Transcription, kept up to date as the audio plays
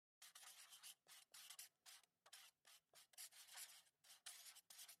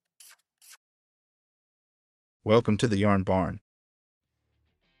Welcome to the Yarn Barn.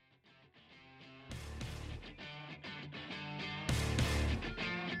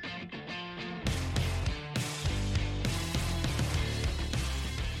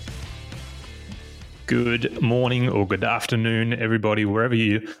 Good morning or good afternoon, everybody, wherever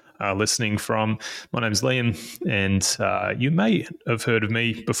you are listening from. My name's Liam, and you may have heard of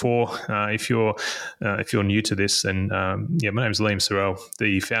me before if you're new to this. And my name's Liam Sorrell,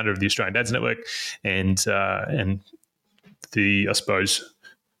 the founder of the Australian Dads Network, and the, I suppose,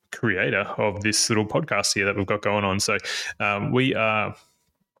 creator of this little podcast here that we've got going on. So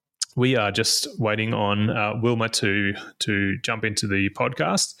we are just waiting on Wilma to jump into the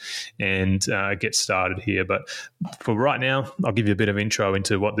podcast and get started here. But for right now, I'll give you a bit of intro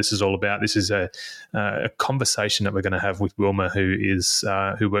into what this is all about. This is a conversation that we're going to have with Wilma, who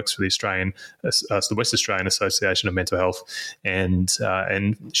works for the West Australian Association of Mental Health, and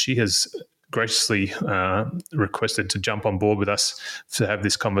she has graciously requested to jump on board with us to have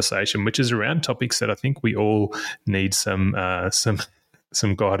this conversation, which is around topics that I think we all need some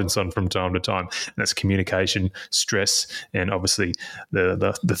guidance on from time to time. And that's communication, stress, and obviously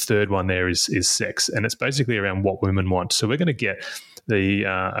the third one there is sex. And it's basically around what women want. So we're going to get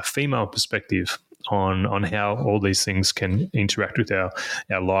a female perspective on how all these things can interact with our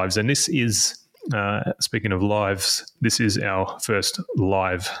lives. And this is, speaking of lives, this is our first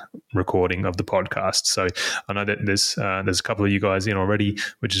live recording of the podcast. So I know that there's a couple of you guys in already,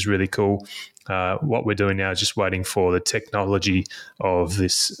 which is really cool. What we're doing now is just waiting for the technology of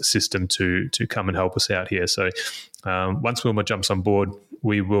this system to come and help us out here. So once Wilma jumps on board,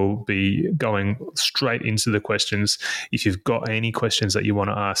 we will be going straight into the questions. If you've got any questions that you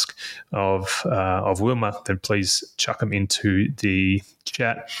want to ask of Wilma, then please chuck them into the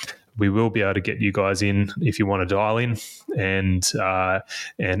chat. We will be able to get you guys in if you want to dial in and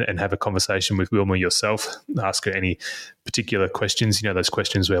have a conversation with Wilma yourself. Ask her any particular questions. You know, those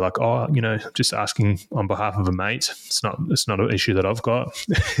questions where like, just asking on behalf of a mate. It's not an issue that I've got.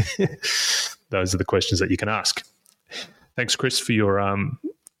 Those are the questions that you can ask. Thanks, Chris, for your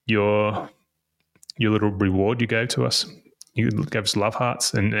little reward you gave to us. You gave us love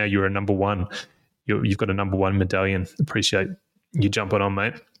hearts, and now you're a number one. You've got a number one medallion. Appreciate you jumping on,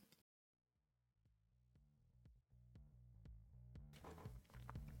 mate.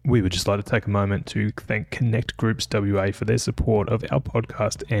 We would just like to take a moment to thank Connect Groups WA for their support of our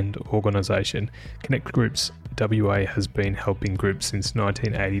podcast and organisation. Connect Groups WA has been helping groups since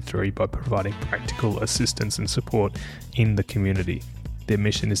 1983 by providing practical assistance and support in the community. Their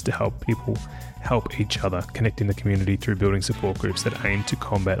mission is to help people help each other, connecting the community through building support groups that aim to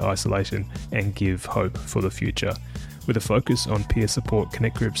combat isolation and give hope for the future. With a focus on peer support,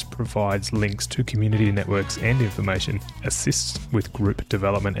 Connect Groups provides links to community networks and information, assists with group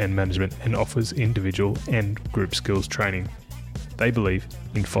development and management, and offers individual and group skills training. They believe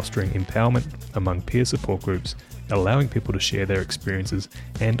in fostering empowerment among peer support groups, allowing people to share their experiences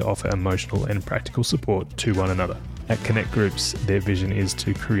and offer emotional and practical support to one another. At Connect Groups, their vision is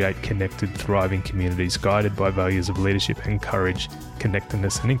to create connected, thriving communities guided by values of leadership and courage,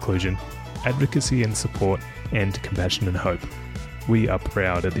 connectedness and inclusion, advocacy and support, and compassion and hope. We are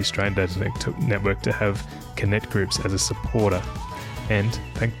proud at the Australian Dads Network to have Connect Groups as a supporter and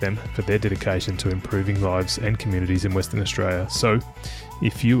thank them for their dedication to improving lives and communities in Western Australia. So,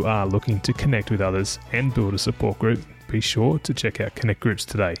 if you are looking to connect with others and build a support group, be sure to check out Connect Groups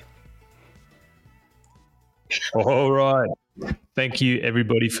today. All right. Thank you,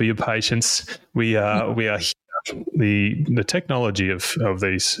 everybody, for your patience. We are here. The technology of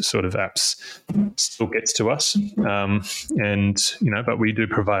these sort of apps still gets to us, but we do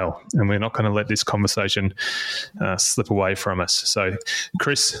prevail, and we're not going to let this conversation slip away from us. So,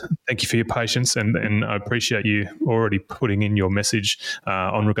 Chris, thank you for your patience, and I appreciate you already putting in your message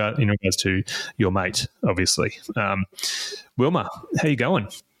in regards to your mate, obviously. Wilma, how you going?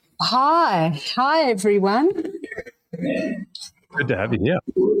 Hi everyone. Good to have you here.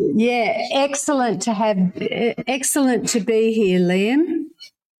 Yeah, excellent to be here, Liam.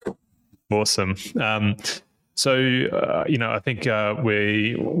 Awesome. I think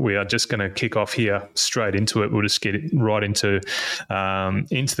we are just going to kick off here straight into it. We'll just get right into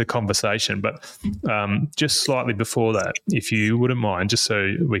the conversation. But just slightly before that, if you wouldn't mind, just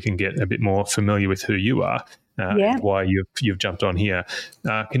so we can get a bit more familiar with who you are. And why you've jumped on here.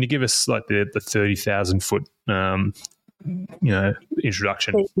 Can you give us like the 30,000 foot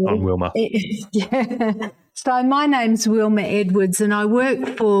introduction on Wilma? Yeah. So my name's Wilma Edwards, and I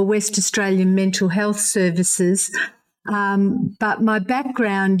work for West Australian Mental Health Services But my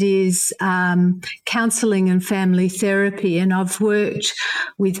background is counselling and family therapy, and I've worked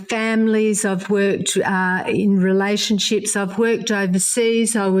with families, I've worked in relationships, I've worked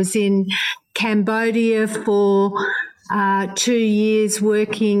overseas. I was in Cambodia for 2 years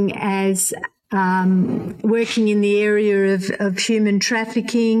working in the area of human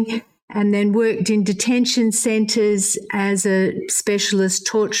trafficking, and then worked in detention centres as a specialist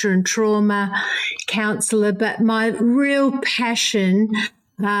torture and trauma counsellor. But my real passion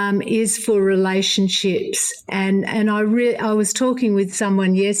is for relationships. And I was talking with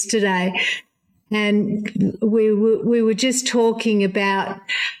someone yesterday, and we were just talking about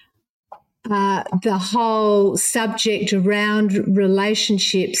the whole subject around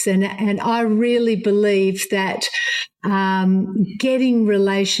relationships, and I really believe that getting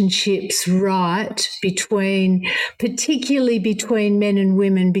relationships right particularly between men and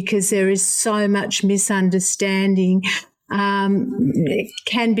women, because there is so much misunderstanding,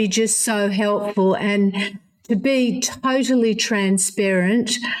 can be just so helpful. And to be totally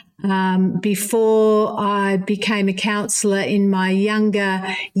transparent, before I became a counsellor in my younger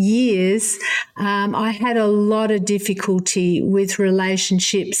years, I had a lot of difficulty with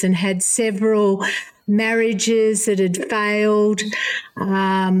relationships and had several marriages that had failed,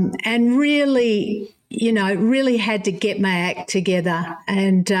 and really had to get my act together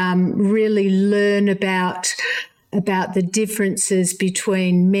and really learn about the differences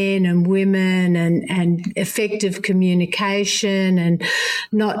between men and women, and effective communication, and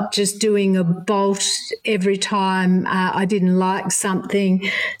not just doing a bolt every time I didn't like something.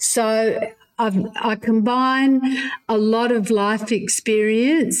 So I combine a lot of life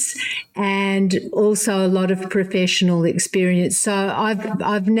experience and also a lot of professional experience. So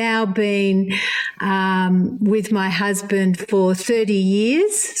I've now been with my husband for 30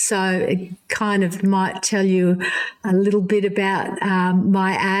 years. So it kind of might tell you a little bit about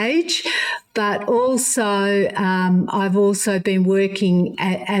my age. But also, I've also been working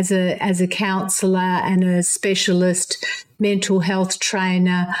as a counsellor and a specialist mental health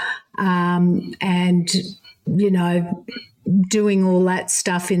trainer, and doing all that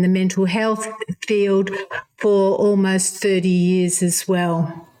stuff in the mental health field for almost 30 years as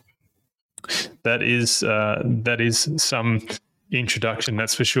well. That is some introduction,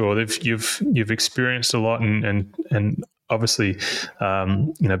 that's for sure. You've experienced a lot, and obviously,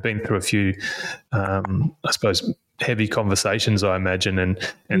 been through a few, I suppose, heavy conversations, I imagine,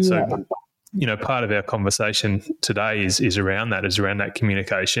 and so. Part of our conversation today is around that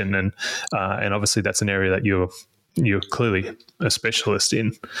communication, and obviously that's an area that you're clearly a specialist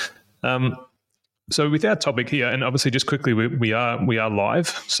in. So with our topic here, and obviously just quickly, we are live,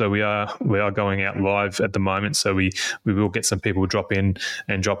 so we are going out live at the moment. So we will get some people drop in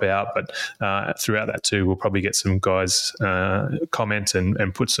and drop out, but throughout that too, we'll probably get some guys comment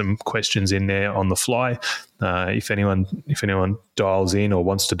and put some questions in there on the fly. If anyone dials in or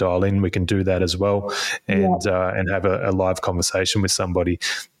wants to dial in, we can do that as well, and have a live conversation with somebody.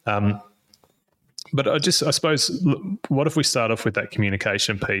 But I suppose, what if we start off with that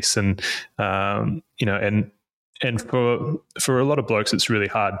communication piece, and and for a lot of blokes, it's really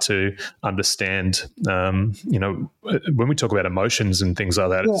hard to understand. When we talk about emotions and things like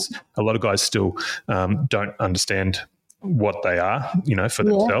that, it's, a lot of guys still don't understand what they are, for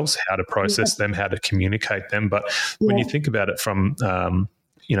themselves, how to process them, how to communicate them. But when you think about it from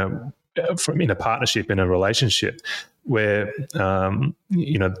in a partnership, in a relationship, where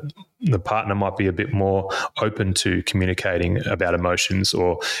the partner might be a bit more open to communicating about emotions,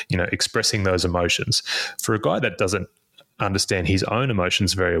 or expressing those emotions. For a guy that doesn't understand his own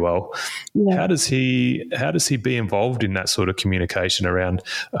emotions very well, how does he be involved in that sort of communication around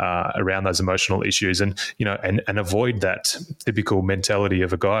those emotional issues, and and avoid that typical mentality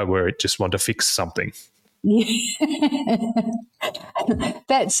of a guy where it just want to fix something?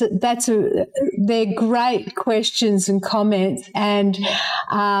 They're great questions and comments, and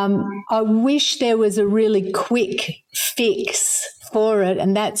I wish there was a really quick fix for it,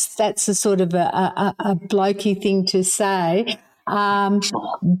 and that's a sort of a blokey thing to say,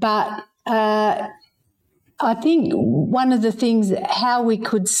 but I think one of the things how we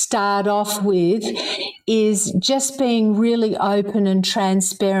could start off with is just being really open and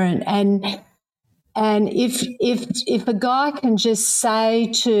transparent, and if a guy can just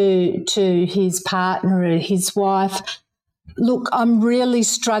say to his partner or his wife, look, I'm really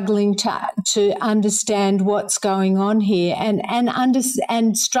struggling to understand what's going on here,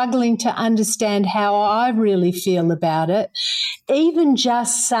 and struggling to understand how I really feel about it, even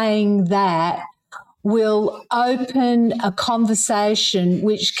just saying that will open a conversation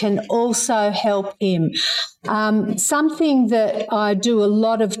which can also help him. Something that I do a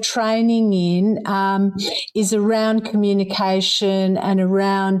lot of training in is around communication and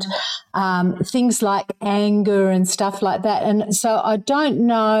around things like anger and stuff like that. And so I don't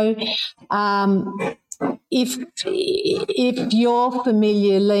know if you're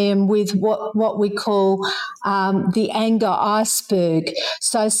familiar, Liam, with what we call the anger iceberg.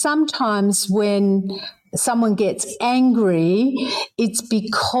 So sometimes when someone gets angry, it's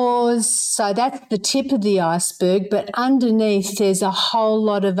because, so that's the tip of the iceberg, but underneath there's a whole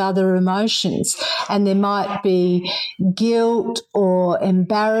lot of other emotions. And there might be guilt or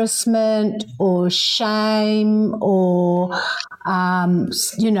embarrassment or shame or,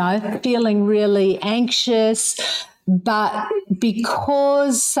 feeling really anxious. But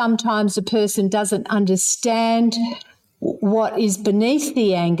because sometimes a person doesn't understand what is beneath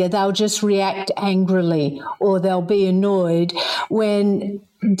the anger, they'll just react angrily or they'll be annoyed, when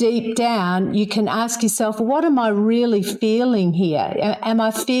deep down you can ask yourself, what am I really feeling here? Am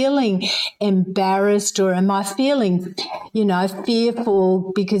I feeling embarrassed, or am I feeling,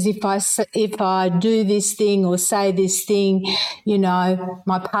 fearful because if I do this thing or say this thing,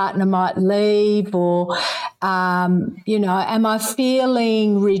 my partner might leave, or am I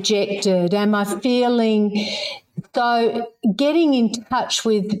feeling rejected? Am I feeling... So getting in touch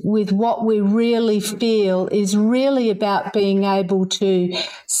with what we really feel is really about being able to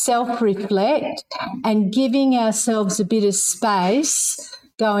self-reflect and giving ourselves a bit of space,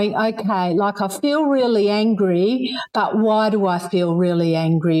 going, okay, like I feel really angry, but why do I feel really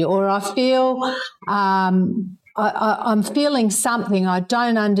angry? Or I feel I'm feeling something, I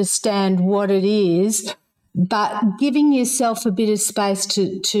don't understand what it is, but giving yourself a bit of space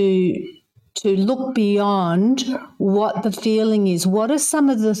to look beyond what the feeling is. What are some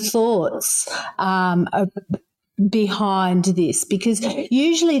of the thoughts behind this? Because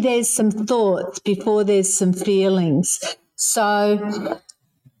usually there's some thoughts before there's some feelings. So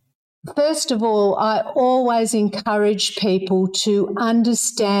first of all, I always encourage people to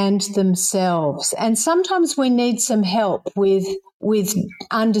understand themselves. And sometimes we need some help with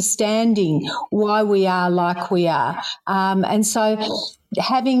understanding why we are like we are. And so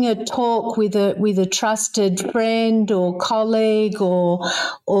having a talk with a trusted friend or colleague,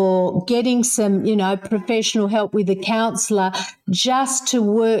 or getting some, professional help with a counsellor, just to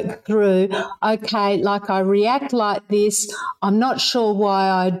work through, okay, like I react like this, I'm not sure why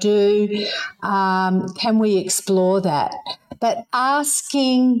I do, can we explore that? But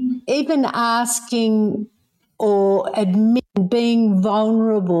asking or admit being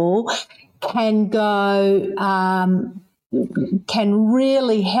vulnerable can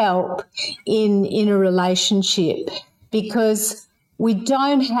really help in a relationship, because we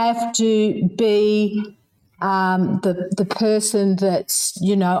don't have to be the person that's,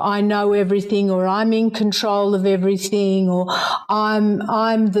 I know everything, or I'm in control of everything, or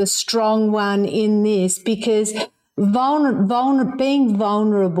I'm the strong one in this, because being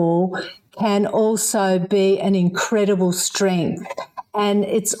vulnerable can also be an incredible strength. And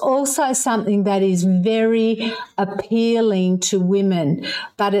it's also something that is very appealing to women,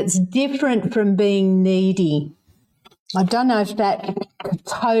 but it's different from being needy. I don't know if that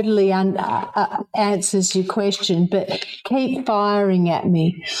totally answers your question, but keep firing at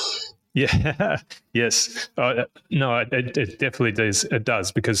me. Yeah. Yes. No, it definitely does. It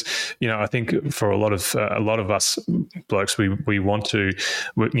does, because I think for a lot of us blokes, we want to,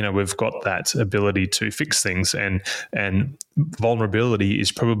 we've got that ability to fix things, and vulnerability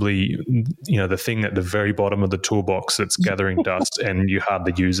is probably the thing at the very bottom of the toolbox that's gathering dust, and you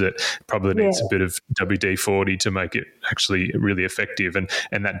hardly use it. Probably needs a bit of WD-40 to make it actually really effective, and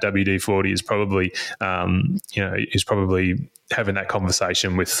that WD-40 is probably having that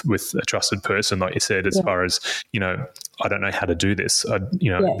conversation with a trusted person, like you said, as far as, I don't know how to do this.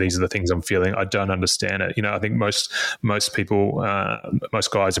 These are the things I'm feeling. I don't understand it. I think most people,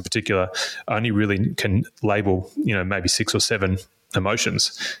 most guys in particular, only really can label, maybe 6 or 7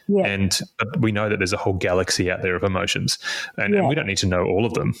 emotions. Yeah. And we know that there's a whole galaxy out there of emotions, and we don't need to know all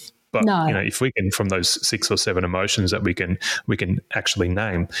of them. But if we can, from those 6 or 7 emotions that we can actually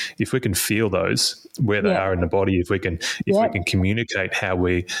name, if we can feel those where they are in the body, if we can communicate how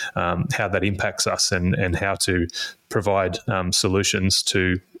that impacts us, and how to provide solutions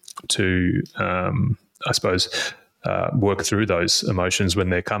to I suppose work through those emotions when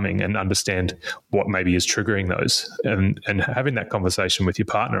they're coming, and understand what maybe is triggering those, and having that conversation with your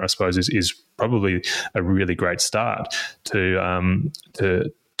partner, I suppose, is probably a really great start to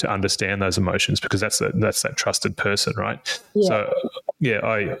understand those emotions, because that's that trusted person, right? Yeah. So Yeah,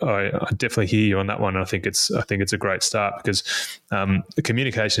 I definitely hear you on that one. I think it's a great start because the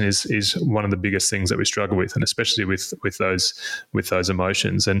communication is one of the biggest things that we struggle with, and especially with those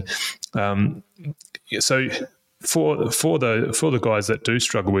emotions. And so for the guys that do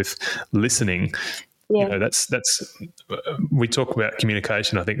struggle with listening, that's we talk about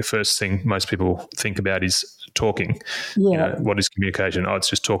communication. I think the first thing most people think about is talking. What is communication? Oh, it's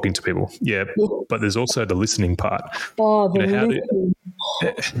just talking to people. But there's also the listening part. What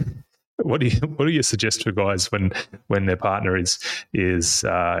do you suggest for guys when their partner is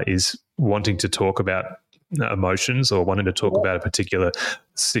wanting to talk about emotions or wanting to talk about a particular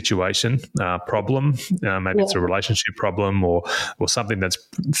situation, problem? Maybe it's a relationship problem or something that's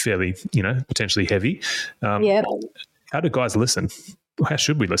fairly, potentially heavy. How do guys listen? How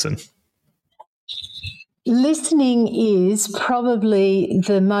should we listen? Listening is probably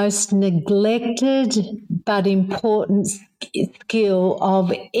the most neglected but important skill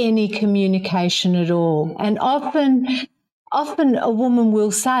of any communication at all. And often a woman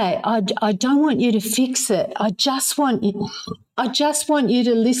will say, I don't want you to fix it. I just want you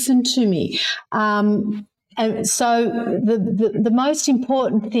to listen to me. And so the most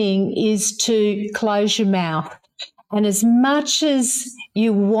important thing is to close your mouth. And as much as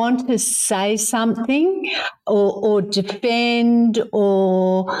you want to say something or defend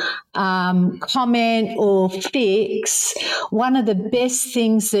or comment or fix, one of the best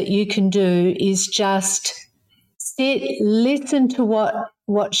things that you can do is just sit, listen to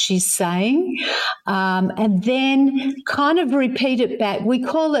what she's saying, and then kind of repeat it back. We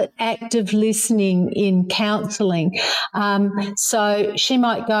call it active listening in counselling. So she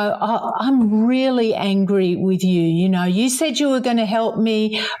might go, oh, I'm really angry with you. You said you were going to help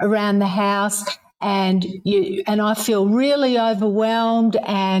me around the house and I feel really overwhelmed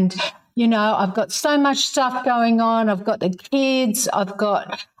and, I've got so much stuff going on. I've got the kids. I've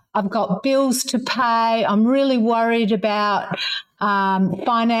got bills to pay. I'm really worried about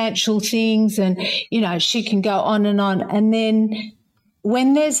financial things. And, she can go on. And then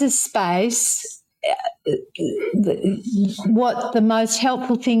when there's a space, what the most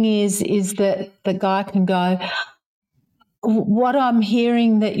helpful thing is that the guy can go, what I'm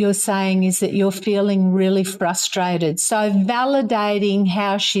hearing that you're saying is that you're feeling really frustrated. So validating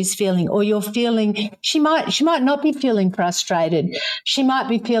how she's feeling, or you're feeling, she might not be feeling frustrated. She might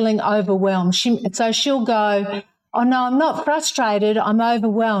be feeling overwhelmed. So she'll go, oh no, I'm not frustrated. I'm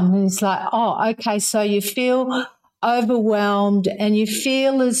overwhelmed. And it's like, oh, okay. So you feel overwhelmed and you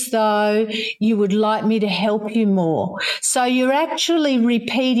feel as though you would like me to help you more. So you're actually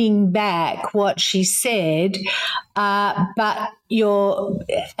repeating back what she said, but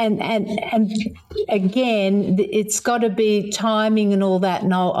and again, it's got to be timing and all that,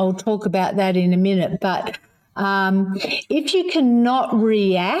 and I'll talk about that in a minute. But if you cannot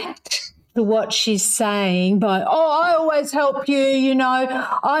react to what she's saying by, oh, I always help you,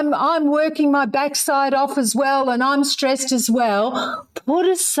 I'm working my backside off as well and I'm stressed as well, put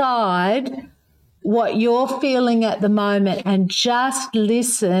aside what you're feeling at the moment and just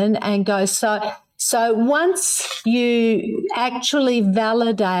listen and go, so once you actually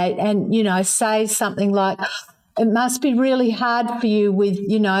validate and, say something like, it must be really hard for you with,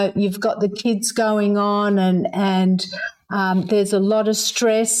 you've got the kids going on and there's a lot of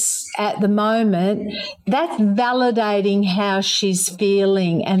stress at the moment, that's validating how she's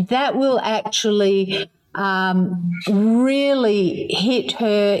feeling, and that will actually really hit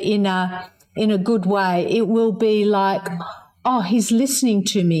her in a good way. It will be like, oh, he's listening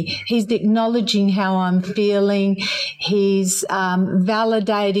to me. He's acknowledging how I'm feeling. He's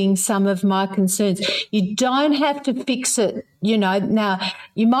validating some of my concerns. You don't have to fix it, Now,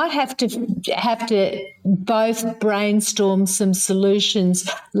 you might have to both brainstorm some solutions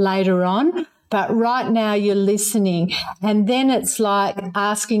later on, but right now you're listening. And then it's like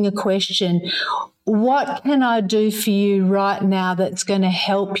asking a question. What can I do for you right now that's going to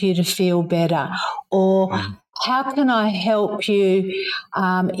help you to feel better? Or how can I help you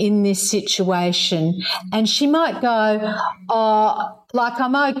in this situation? And she might go, oh, like,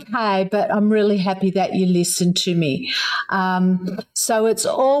 I'm okay, but I'm really happy that you listened to me. So it's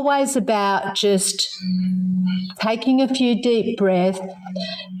always about just taking a few deep breaths.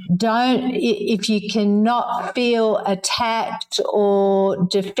 If you cannot feel attacked or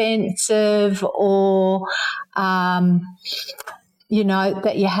defensive or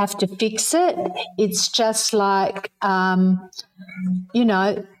that you have to fix it. It's just like,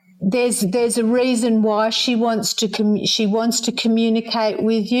 there's a reason why she wants to communicate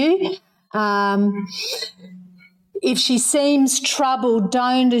with you. If she seems troubled,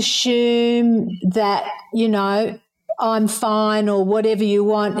 don't assume that, I'm fine or whatever you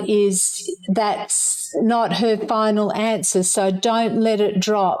want that's not her final answer. So don't let it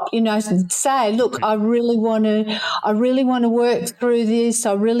drop. Say, look, I really want to work through this.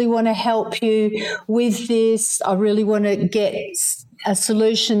 I really want to help you with this. I really want to get a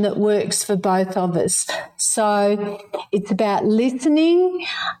solution that works for both of us. So it's about listening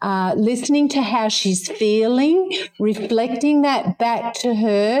to how she's feeling, reflecting that back to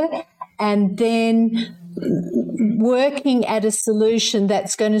her, and then working at a solution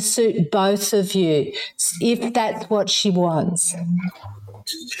that's going to suit both of you, if that's what she wants.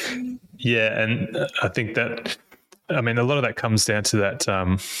 Yeah, and I think that, a lot of that comes down to that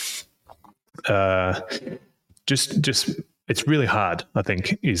just it's really hard, I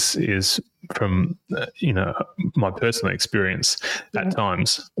think, is from, my personal experience at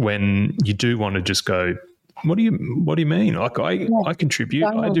times when you do want to just go, what do you mean? Like I contribute,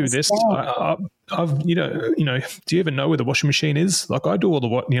 I do this. I've do you even know where the washing machine is? Like I do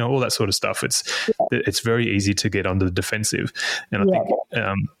all that sort of stuff. It's very easy to get onto the defensive, and I think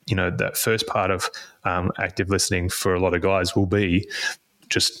that first part of active listening for a lot of guys will be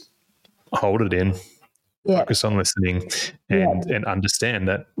just hold it in. Focus on listening and understand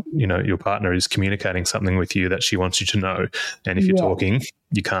that, your partner is communicating something with you that she wants you to know. And if you're talking,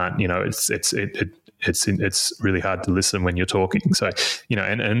 you can't, it's really hard to listen when you're talking. So,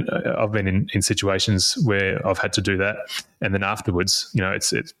 and I've been in situations where I've had to do that. And then afterwards,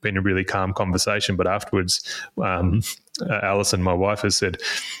 it's been a really calm conversation. But afterwards, Alison, my wife, has said,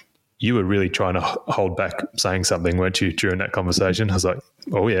 you were really trying to hold back saying something, weren't you, during that conversation? I was like,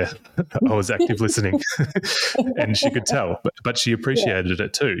 oh, yeah, I was active listening. And she could tell, but she appreciated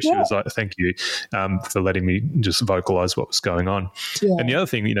it too. She was like, thank you for letting me just vocalize what was going on. Yeah. And the other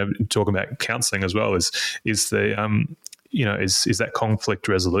thing, talking about counseling as well is the is that conflict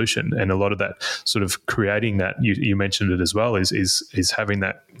resolution, and a lot of that sort of creating that. You mentioned it as well. Is having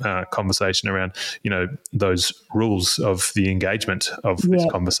that conversation around those rules of the engagement of this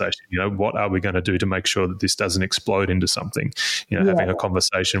conversation. What are we going to do to make sure that this doesn't explode into something? Having a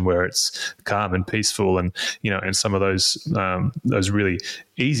conversation where it's calm and peaceful, and and some of those really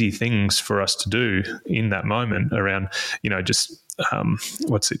easy things for us to do in that moment around just.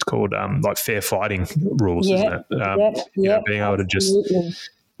 What's it called? Like fair fighting rules, isn't it? Being able to just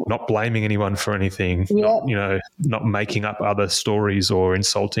not blaming anyone for anything, not making up other stories or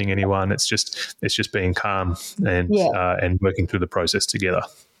insulting anyone. It's just being calm and working through the process together.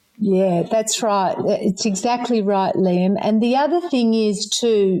 Yeah, that's right. It's exactly right, Liam. And the other thing is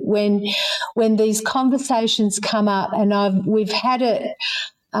too, when these conversations come up, and we've had it.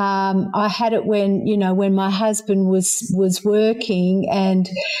 I had it when my husband was working, and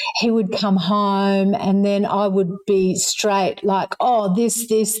he would come home, and then I would be straight like, oh, this,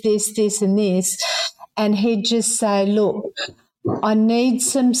 and this. And he'd just say, look, I need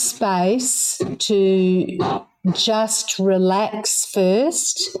some space to just relax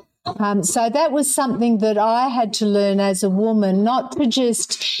first. So that was something that I had to learn as a woman, not to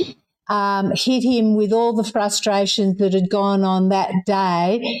just hit him with all the frustrations that had gone on that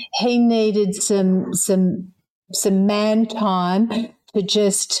day. He needed some man time to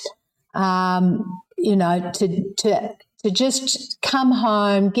just, to just come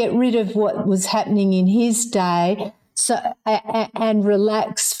home, get rid of what was happening in his day. So, and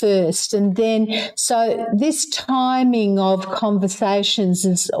relax first. And then, so this timing of conversations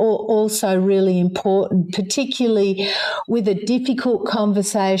is also really important, particularly with a difficult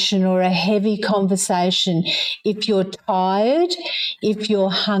conversation or a heavy conversation. If you're tired, if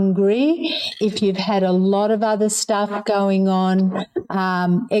you're hungry, if you've had a lot of other stuff going on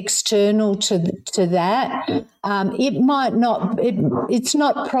external to that, it's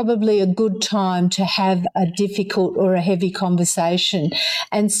not probably a good time to have a difficult or a heavy conversation.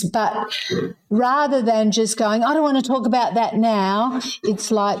 But rather than just going, I don't want to talk about that now,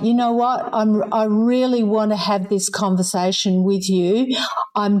 it's like, you know what, I really want to have this conversation with you.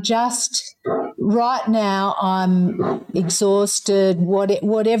 Right now I'm exhausted,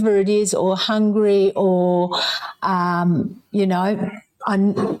 whatever it is, or hungry, or, I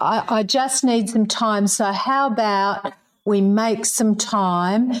just need some time. So how about we make some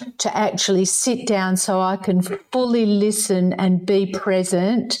time to actually sit down so I can fully listen and be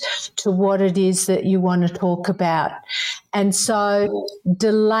present to what it is that you want to talk about. And so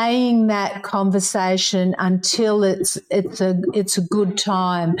delaying that conversation until it's a good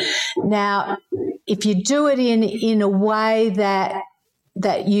time. Now, if you do it in a way that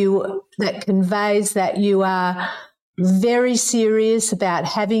conveys that you are very serious about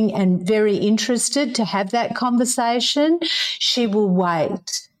having and very interested to have that conversation, she will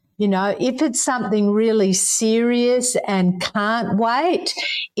wait. If it's something really serious and can't wait,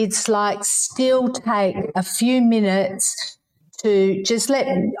 it's like still take a few minutes to just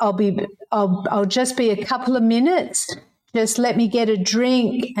I'll just be a couple of minutes. Just let me get a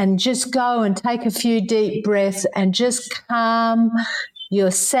drink and just go and take a few deep breaths and just calm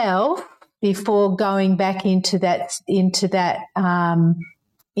yourself before going back into that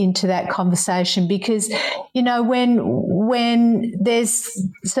conversation. Because when there's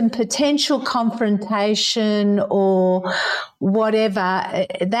some potential confrontation or whatever,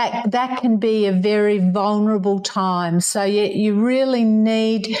 that can be a very vulnerable time. So you really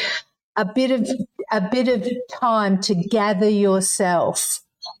need a bit of time to gather yourself,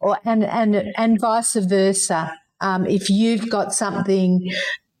 and vice versa. If you've got something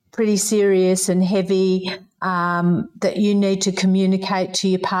pretty serious and heavy that you need to communicate to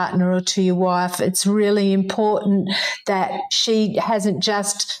your partner or to your wife, it's really important that she hasn't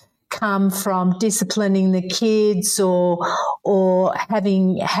just come from disciplining the kids or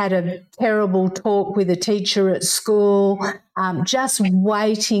having had a terrible talk with a teacher at school, just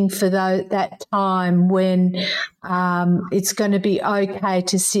waiting for that time when it's going to be okay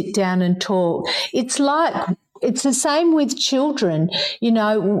to sit down and talk. It's the same with children.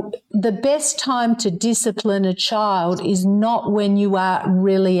 The best time to discipline a child is not when you are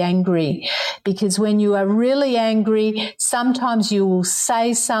really angry, because when you are really angry, sometimes you will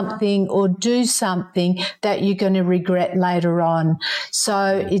say something or do something that you're going to regret later on.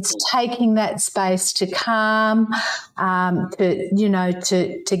 So it's taking that space to calm, to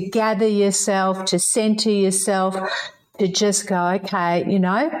gather yourself, to center yourself, to just go, okay,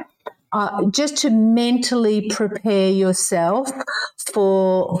 just to mentally prepare yourself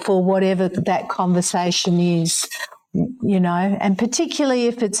for whatever that conversation is, and particularly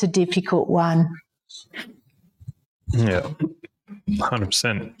if it's a difficult one. Yeah,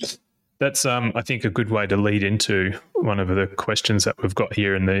 100%. That's, I think, a good way to lead into one of the questions that we've got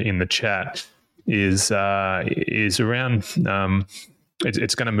here in the chat is around.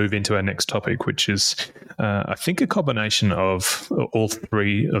 It's going to move into our next topic, which is, I think, a combination of all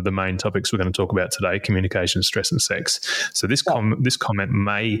three of the main topics we're going to talk about today: communication, stress, and sex. So this comment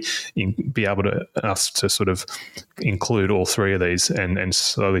may be able to us to sort of include all three of these and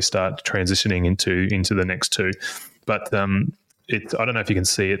slowly start transitioning into the next two. But I don't know if you can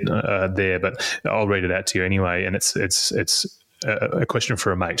see it there, but I'll read it out to you anyway. And it's a question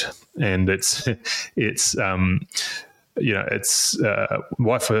for a mate, and it's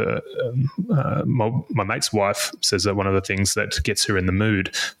wife. My mate's wife says that one of the things that gets her in the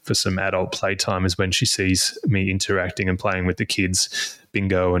mood for some adult playtime is when she sees me interacting and playing with the kids,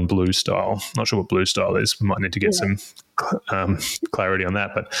 bingo and blue style. Not sure what blue style is. We might need to get some clarity on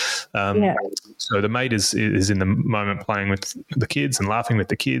that. But so the mate is in the moment playing with the kids and laughing with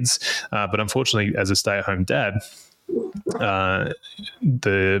the kids. But unfortunately, as a stay-at-home dad,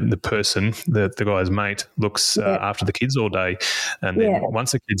 the person, the guy's mate, looks after the kids all day, and then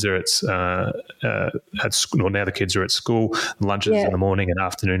once the kids are at school, now the kids are at school, lunches in the morning and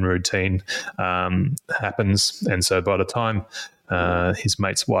afternoon routine happens, and so by the time his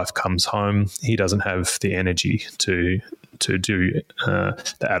mate's wife comes home, he doesn't have the energy to do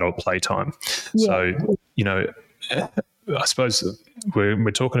the adult playtime. So I suppose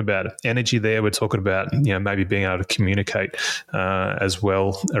we're talking about energy there. We're talking about maybe being able to communicate as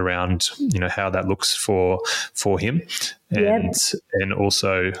well around how that looks for him, and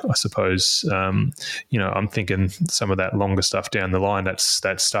also I suppose I'm thinking some of that longer stuff down the line that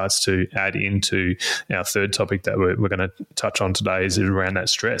starts to add into our third topic that we're going to touch on today is around that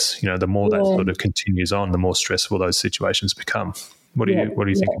stress. The more that sort of continues on, the more stressful those situations become. What do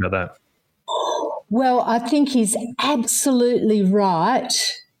you think about that? Well, I think he's absolutely right,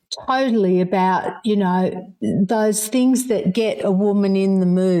 totally, about, those things that get a woman in the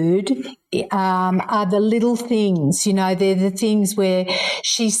mood are the little things. They're the things where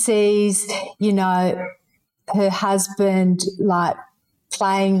she sees, her husband like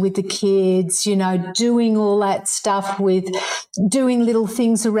playing with the kids, doing all that stuff with doing little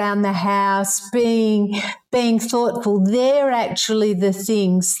things around the house, being thoughtful. They're actually the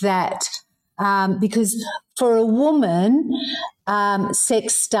things that because for a woman,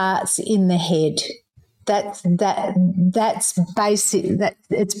 sex starts in the head. That's basic.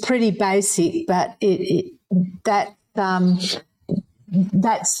 It's pretty basic, but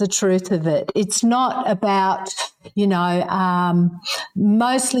that's the truth of it. It's not about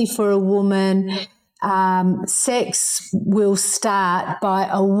mostly for a woman. Sex will start by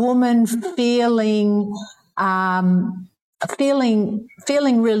a woman feeling feeling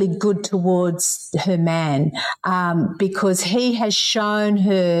really good towards her man, because he has shown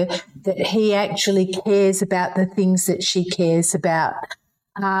her that he actually cares about the things that she cares about.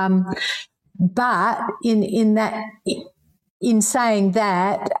 But in saying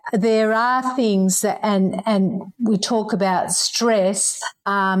that, there are things that, and we talk about stress.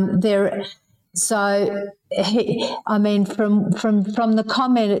 From the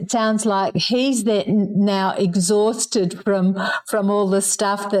comment, it sounds like he's now exhausted from all the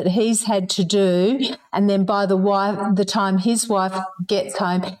stuff that he's had to do, and then by the time his wife gets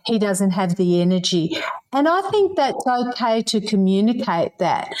home, he doesn't have the energy. And I think that's okay to communicate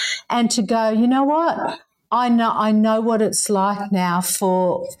that and to go, you know what? I know what it's like now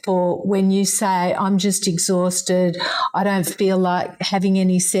for when you say, I'm just exhausted, I don't feel like having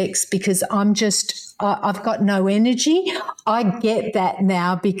any sex because I've got no energy. I get that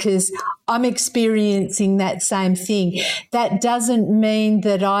now because I'm experiencing that same thing. That doesn't mean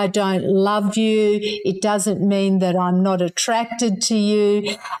that I don't love you. It doesn't mean that I'm not attracted to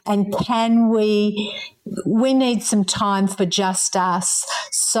you. And we need some time for just us.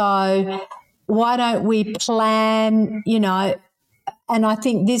 So why don't we plan, and I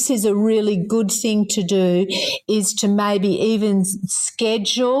think this is a really good thing to do, is to maybe even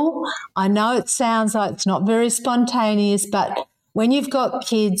schedule. I know it sounds like it's not very spontaneous, but when you've got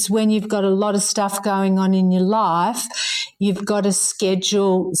kids, when you've got a lot of stuff going on in your life, you've got to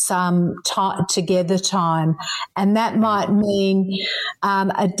schedule some together time. And that might mean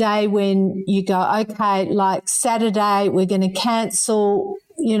a day when you go, okay, like Saturday, we're going to cancel,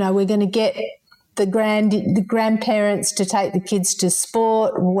 we're going to get the grandparents to take the kids to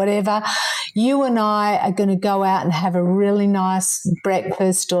sport or whatever. You and I are going to go out and have a really nice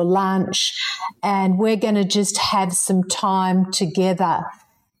breakfast or lunch, and we're going to just have some time together.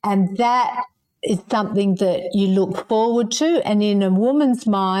 And that is something that you look forward to. And in a woman's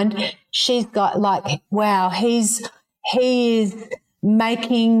mind, she's got like, wow, he is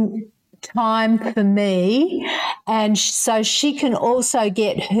making time for me, and so she can also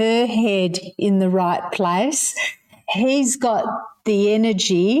get her head in the right place. He's got the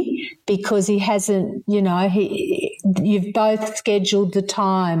energy because he hasn't, you've both scheduled the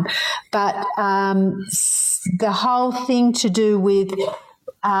time. But the whole thing to do with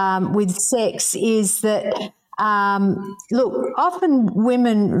sex is that, look, often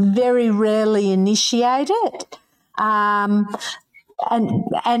women very rarely initiate it.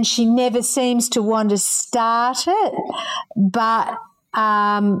 And she never seems to want to start it, but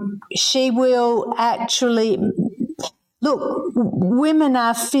she will actually look. Women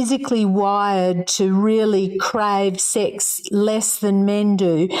are physically wired to really crave sex less than men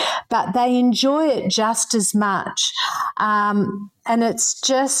do, but they enjoy it just as much. And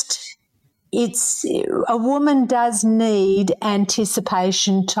a woman does need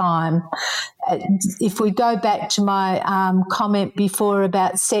anticipation time. If we go back to my comment before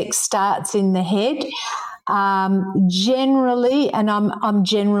about sex starts in the head, generally, and I'm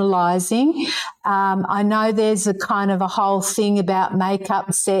generalising, I know there's a kind of a whole thing about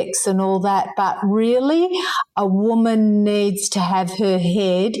make-up sex and all that, but really a woman needs to have her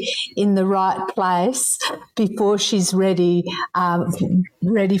head in the right place before she's ready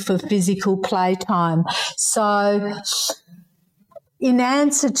for physical playtime. So in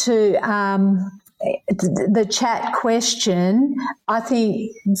answer to the chat question, I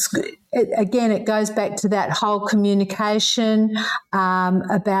think, it goes back to that whole communication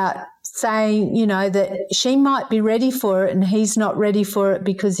about saying, that she might be ready for it and he's not ready for it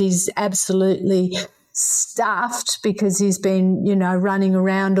because he's absolutely stuffed because he's been, running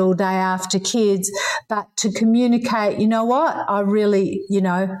around all day after kids. But to communicate, you know what, I really,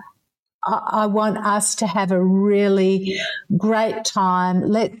 I want us to have a really great time.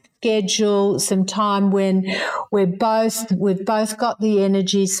 Let's schedule some time when we've both got the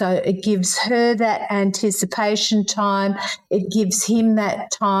energy, so it gives her that anticipation time. It gives him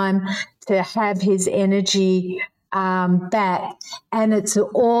that time to have his energy back. And it's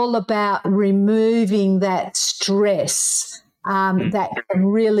all about removing that stress that can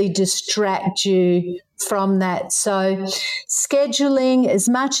really distract you from that. So scheduling, as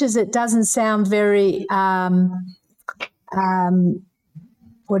much as it doesn't sound very,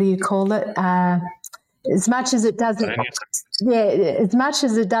 what do you call it? As much as it doesn't, as much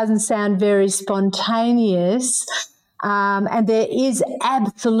as it doesn't sound very spontaneous, and there is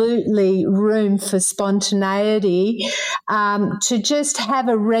absolutely room for spontaneity, to just have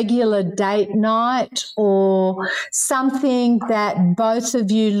a regular date night or or something that both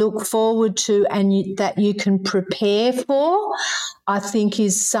of you look forward to and that you can prepare for, I think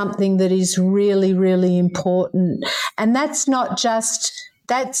is something that is really, really important. And that's not just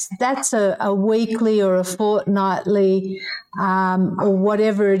that's a weekly or a fortnightly or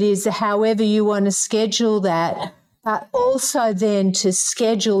whatever it is, however you want to schedule that. But also then to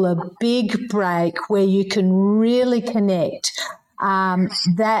schedule a big break where you can really connect.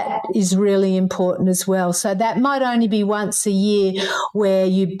 That is really important as well. So that might only be once a year where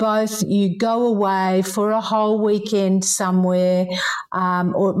you go away for a whole weekend somewhere,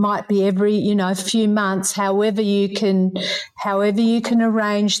 or it might be every, few months, however you can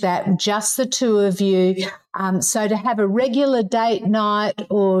arrange that, just the two of you. So to have a regular date night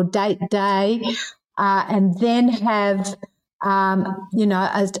or date day, and then have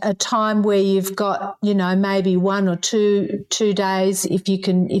a time where you've got, maybe 1 or 2 days, if you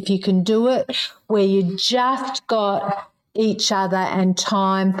can do it, where you just got each other and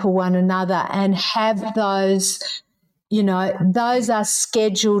time for one another, and have those, those are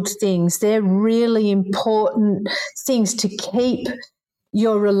scheduled things. They're really important things to keep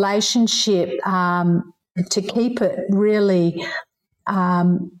your relationship, to keep it really,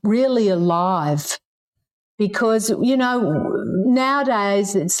 really alive. Because,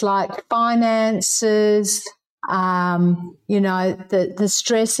 nowadays it's like finances, the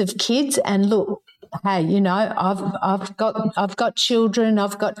stress of kids. And look, hey, I've got children,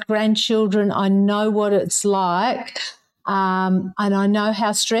 I've got grandchildren. I know what it's like, and I know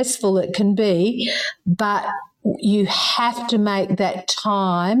how stressful it can be. But you have to make that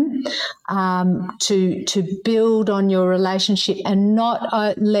time to build on your relationship and not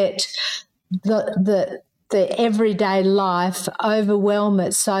let the everyday life overwhelm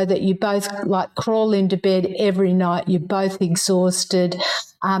it, so that you both crawl into bed every night, you're both exhausted,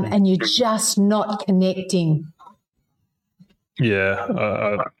 and you're just not connecting. Yeah,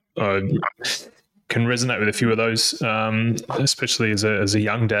 I can resonate with a few of those, especially as a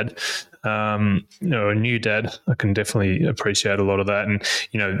young dad, a new dad. I can definitely appreciate a lot of that.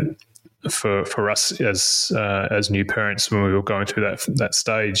 And, for us as new parents, when we were going through that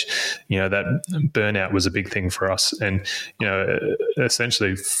stage, that burnout was a big thing for us. And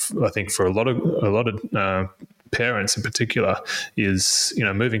essentially, I think for a lot of parents in particular, is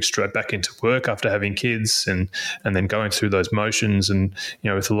moving straight back into work after having kids, and then going through those motions. And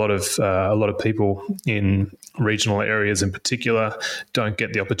with a lot of people in regional areas in particular, don't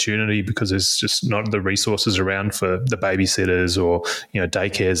get the opportunity because there's just not the resources around for the babysitters, or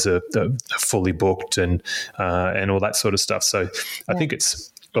daycares are fully booked, and all that sort of stuff. So I think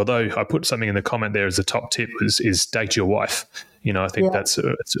although I put something in the comment there as a top tip, is date your wife. I think that's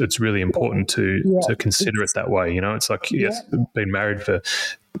it's really important to consider it that way. It's like, yes, been married for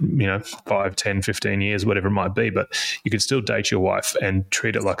 5, 10, 15 years, whatever it might be, but you can still date your wife and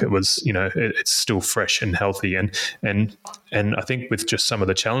treat it like it was, it's still fresh and healthy. And I think with just some of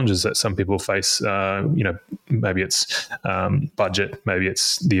the challenges that some people face, maybe it's budget, maybe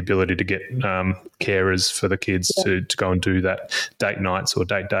it's the ability to get carers for the kids to go and do that date nights or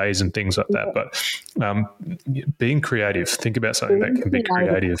date days and things like that. But being creative, think about something that can be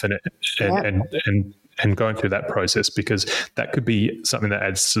creative and going through that process, because that could be something that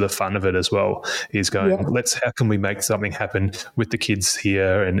adds to the fun of it as well, is going, how can we make something happen with the kids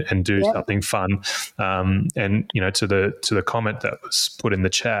here and do something fun? And, to the comment that was put in the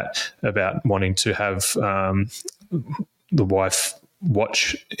chat about wanting to have the wife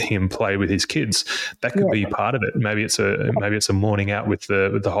watch him play with his kids, that could be part of it. Maybe it's a morning out with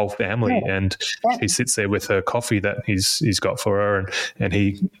the whole family, and he sits there with her coffee that he's got for her, and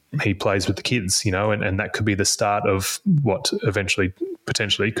he plays with the kids, and that could be the start of what eventually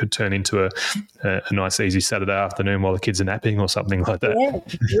potentially could turn into a nice easy Saturday afternoon while the kids are napping or something like that.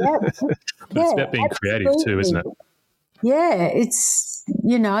 It's about being creative too, isn't it? Yeah, it's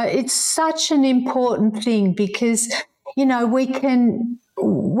such an important thing, because we can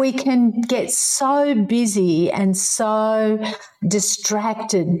get so busy and so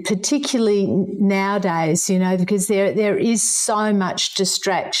distracted, particularly nowadays, because there is so much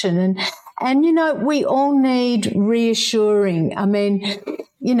distraction, and we all need reassuring. I mean,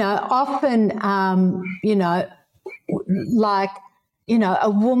 often, a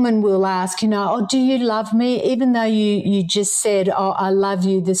woman will ask, oh, do you love me? Even though you just said, oh, I love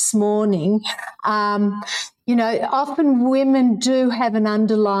you this morning. often women do have an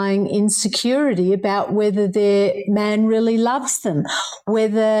underlying insecurity about whether their man really loves them,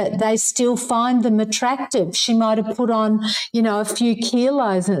 whether they still find them attractive. She might have put on, a few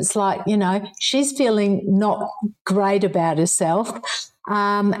kilos, and it's like, she's feeling not great about herself.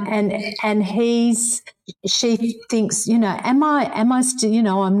 She thinks, am I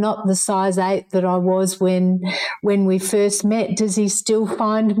still, I'm not the size 8 that I was when we first met. Does he still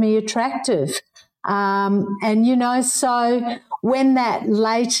find me attractive? So when that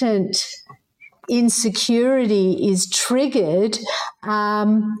latent insecurity is triggered,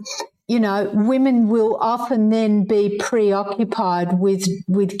 women will often then be preoccupied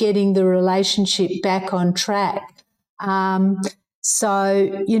with getting the relationship back on track.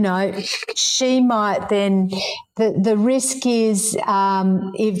 She might then, the risk is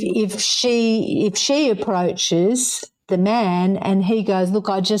if she approaches the man and he goes, look,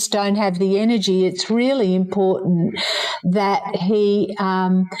 I just don't have the energy, it's really important that he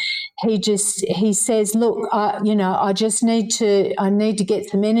says, look, I need to get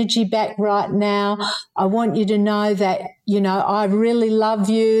some energy back right now. I want you to know that, I really love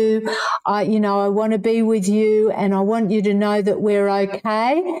you. I want to be with you, and I want you to know that we're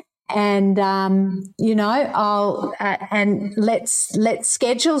okay. And and let's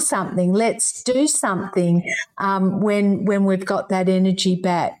schedule something. Let's do something when we've got that energy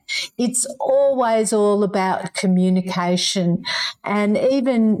back. It's always all about communication, and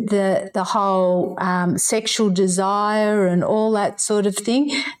even the whole sexual desire and all that sort of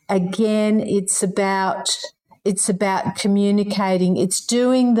thing. Again, it's about communicating. It's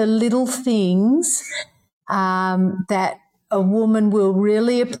doing the little things that a woman will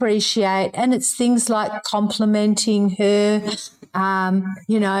really appreciate, and it's things like complimenting her.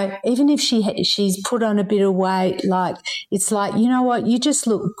 Even if she's put on a bit of weight, like it's like, you know what, you just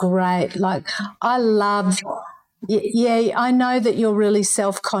look great. Like, I know that you're really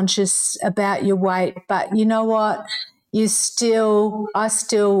self-conscious about your weight, but you know what, I still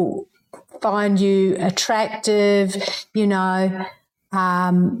find you attractive. You're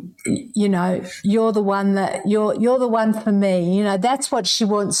the one that you're the one for me. That's what she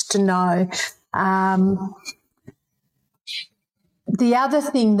wants to know. The other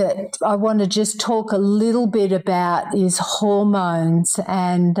thing that I want to just talk a little bit about is hormones,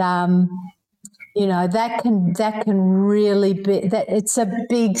 and that can really be that it's a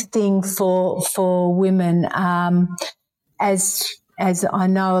big thing for women. As I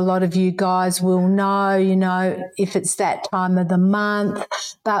know a lot of you guys will know, if it's that time of the month,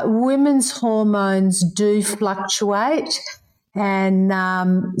 but women's hormones do fluctuate, and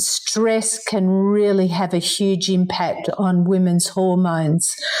stress can really have a huge impact on women's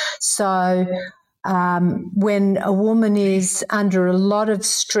hormones. So when a woman is under a lot of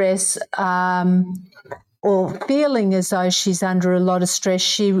stress, or feeling as though she's under a lot of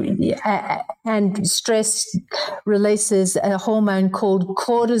stress, and stress releases a hormone called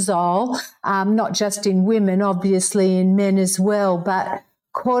cortisol, not just in women, obviously in men as well, but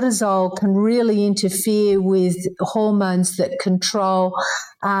cortisol can really interfere with hormones that control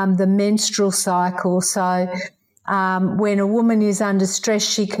the menstrual cycle. So when a woman is under stress,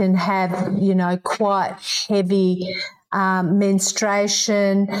 she can have, quite heavy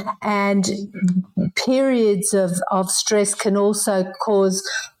menstruation, and periods of stress can also cause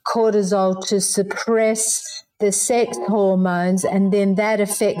cortisol to suppress the sex hormones, and then that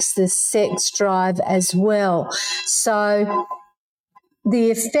affects the sex drive as well. So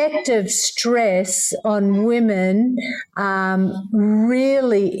the effect of stress on women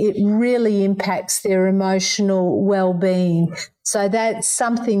really impacts their emotional well-being. So that's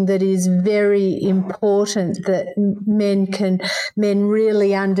something that is very important that men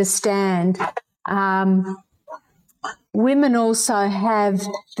really understand. Women also have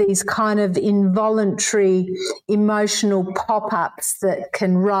these kind of involuntary emotional pop-ups that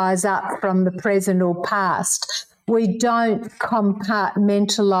can rise up from the present or past. We don't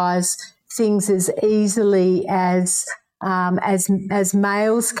compartmentalize things as easily as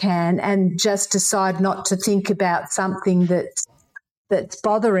males can, and just decide not to think about something that's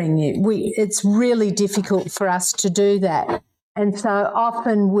bothering you. It's really difficult for us to do that, and so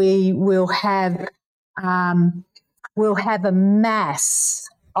often we will have a mass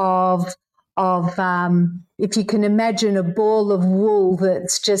of if you can imagine a ball of wool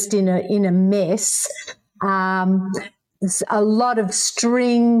that's just in a mess. There's a lot of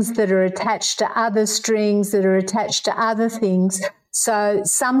strings that are attached to other strings that are attached to other things. So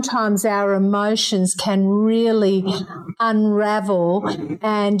sometimes our emotions can really unravel,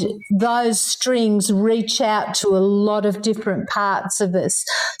 and those strings reach out to a lot of different parts of us.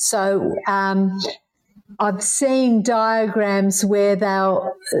 So I've seen diagrams where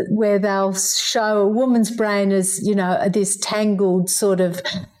they'll show a woman's brain as, you know, this tangled sort of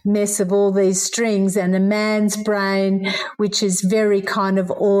mess of all these strings, and a man's brain, which is very kind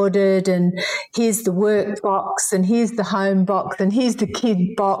of ordered, and here's the work box, and here's the home box, and here's the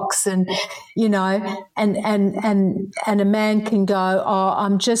kid box, and, you know, and a man can go, oh,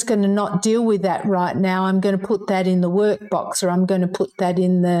 I'm just going to not deal with that right now. I'm going to put that in the work box, or I'm going to put that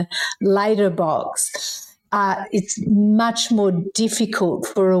in the later box. It's much more difficult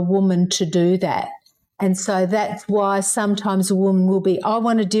for a woman to do that. And so that's why sometimes a woman will be, I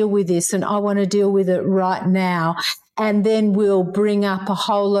want to deal with this and I want to deal with it right now. And then we'll bring up a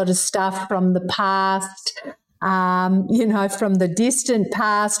whole lot of stuff from the past, you know, from the distant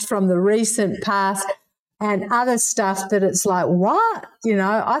past, from the recent past, and other stuff that it's like, what? You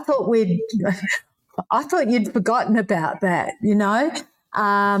know, I thought you'd forgotten about that, you know.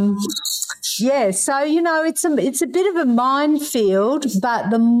 Yeah, so, you know, it's a bit of a minefield, but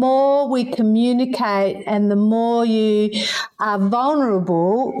the more we communicate and the more you are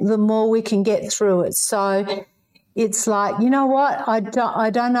vulnerable, the more we can get through it. So it's like, you know what, I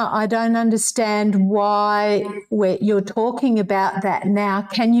don't understand why you're talking about that now.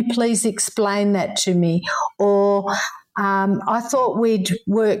 Can you please explain that to me? Or I thought we'd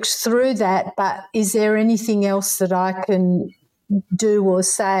worked through that, but is there anything else that I can do or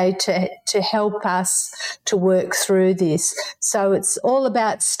say to help us to work through this? So it's all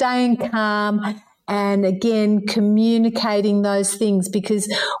about staying calm and, again, communicating those things,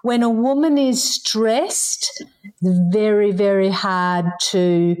 because when a woman is stressed, it's very, very hard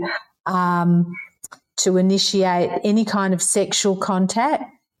to initiate any kind of sexual contact,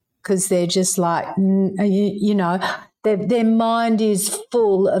 because they're just like, you know, their mind is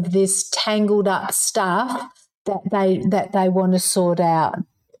full of this tangled up stuff that they want to sort out.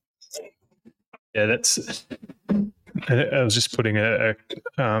 Yeah, that's. I was just putting a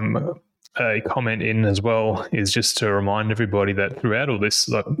comment in as well, is just to remind everybody that throughout all this,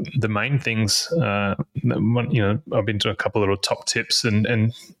 like, the main things, you know, I've been to a couple of little top tips,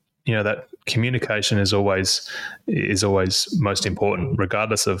 and you know, that communication is always most important,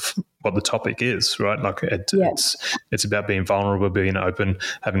 regardless of what the topic is, right? Like it's about being vulnerable, being open,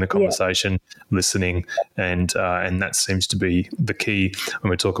 having the conversation, listening, and that seems to be the key when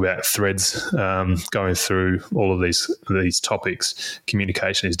we talk about threads going through all of these topics.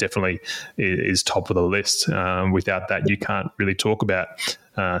 Communication is definitely is top of the list. Without that, you can't really talk about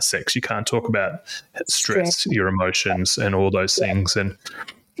sex. You can't talk about stress, your emotions, and all those things. And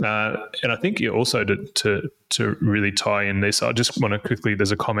I think you also to really tie in this, I just want to quickly,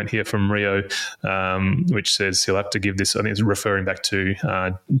 there's a comment here from Rio, which says he'll have to give this, I think it's referring back to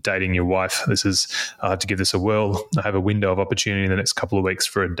dating your wife. This is, I have to give this a whirl. I have a window of opportunity in the next couple of weeks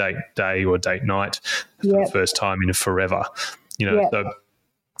for a date day or date night for the first time in forever. You know, so,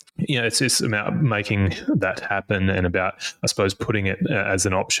 you know, it's just about making that happen, and about, I suppose, putting it as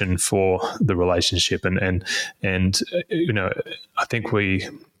an option for the relationship. And you know, I think we,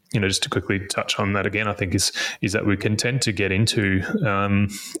 you know, just to quickly touch on that again, I think is that we can tend to get into,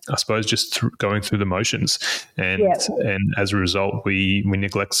 I suppose, just going through the motions, and as a result, we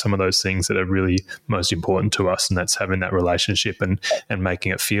neglect some of those things that are really most important to us, and that's having that relationship and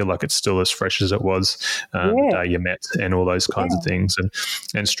making it feel like it's still as fresh as it was the day you met, and all those kinds of things.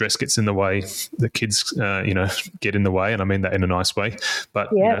 And stress gets in the way. The kids, you know, get in the way, and I mean that in a nice way.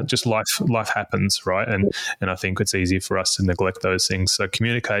 But you know, just life happens, right? And I think it's easy for us to neglect those things. So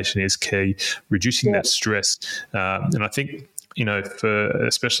communication is key, reducing that stress. And I think, you know,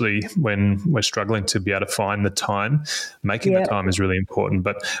 especially when we're struggling to be able to find the time, making the time is really important,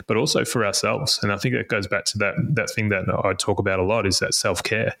 but also for ourselves. And I think it goes back to that thing that I talk about a lot, is that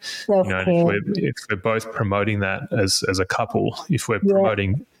self-care. You know, if we're both promoting that as a couple, if we're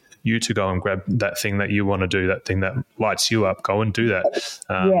promoting you to go and grab that thing that you want to do, that thing that lights you up, go and do that.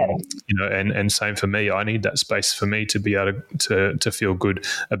 You know, and same for me. I need that space for me to be able to feel good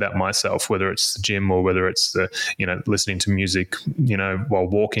about myself, whether it's the gym or whether it's the, you know, listening to music, you know, while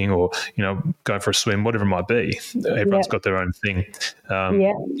walking, or, you know, going for a swim, whatever it might be. Everyone's got their own thing.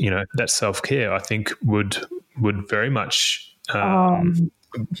 You know, that self-care, I think, would very much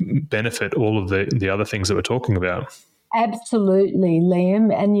benefit all of the other things that we're talking about. Absolutely,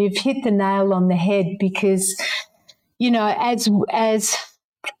 Liam, and you've hit the nail on the head, because, you know, as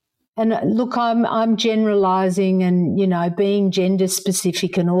look, I'm generalizing and, you know, being gender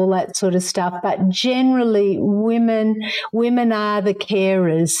specific and all that sort of stuff, but generally women are the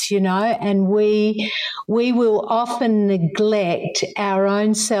carers, you know, and we will often neglect our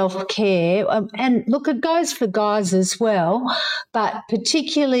own self-care. And look, it goes for guys as well, but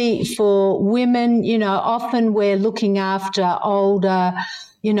particularly for women, you know, often we're looking after older.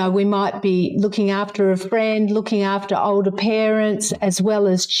 You know, we might be looking after a friend, looking after older parents as well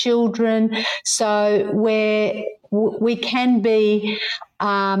as children. So we can be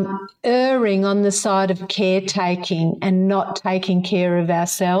erring on the side of caretaking and not taking care of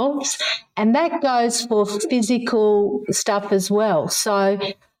ourselves. And that goes for physical stuff as well. So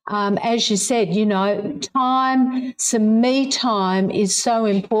as you said, you know, some me time is so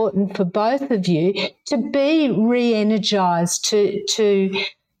important for both of you to be re-energized, to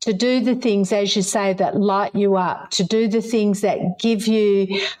do the things, as you say, that light you up, to do the things that give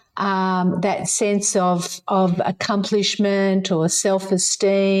you that sense of accomplishment or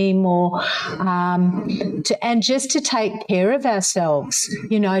self-esteem, or and just to take care of ourselves,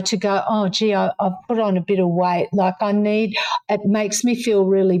 you know, to go, oh, gee, I've put on a bit of weight. Like it makes me feel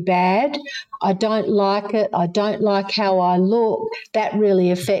really bad. I don't like it. I don't like how I look. That really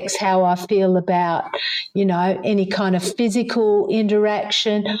affects how I feel about, you know, any kind of physical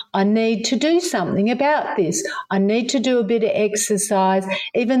interaction. I need to do something about this. I need to do a bit of exercise,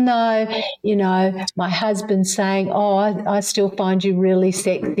 even though, you know, my husband's saying, oh, I still find you really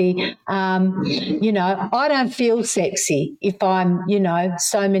sexy. You know, I don't feel sexy if I'm, you know,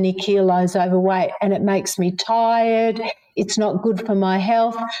 so many kilos overweight, and it makes me tired. It's not good for my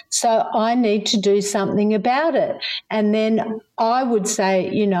health. So I need to do something about it. And then I would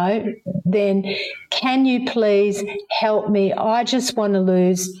say, you know, then can you please help me? I just want to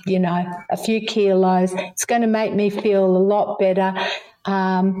lose, you know, a few kilos. It's going to make me feel a lot better.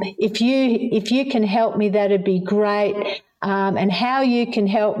 If you can help me, that'd be great. And how you can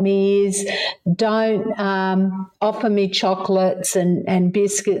help me is don't offer me chocolates and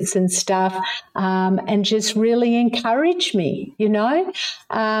biscuits and stuff, and just really encourage me, you know.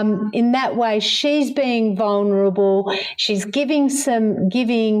 In that way, she's being vulnerable. She's giving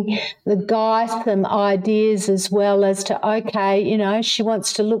the guy some ideas as well as to, okay, you know, she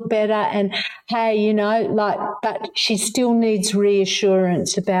wants to look better, and hey, you know, like, but she still needs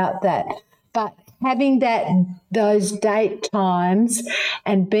reassurance about that. But having those date times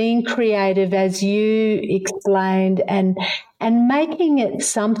and being creative, as you explained, and making it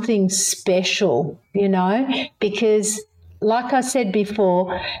something special, you know, because like I said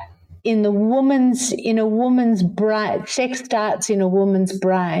before, in a woman's brain, sex starts in a woman's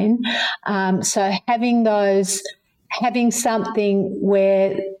brain. So having something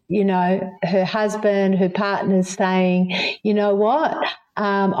where, you know, her husband, her partner's saying, you know what,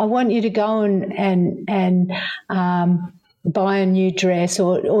 I want you to go and buy a new dress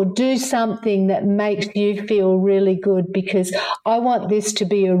or do something that makes you feel really good, because I want this to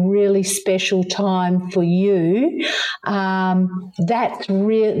be a really special time for you. That's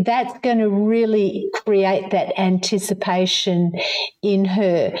going to really create that anticipation in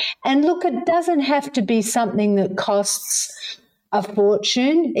her. And look, it doesn't have to be something that costs a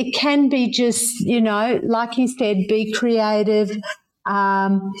fortune. It can be just, you know, like you said, be creative.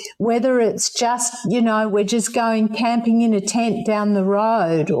 Whether it's just, you know, we're just going camping in a tent down the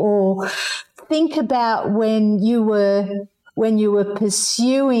road, or think about when you were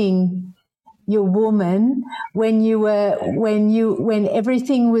pursuing your woman, when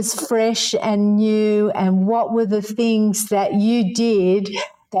everything was fresh and new, and what were the things that you did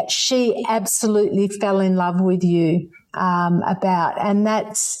that she absolutely fell in love with you about. And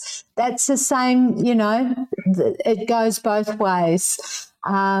that's the same, you know, it goes both ways.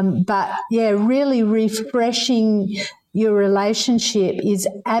 But yeah, really refreshing your relationship is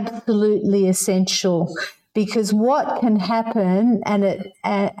absolutely essential, because what can happen, and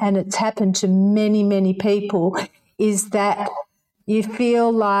it's happened to many, many people, is that you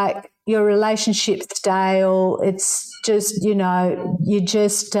feel like your relationship's stale. It's just, you know, you're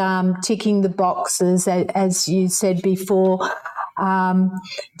just ticking the boxes, as you said before,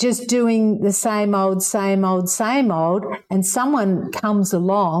 just doing the same old, and someone comes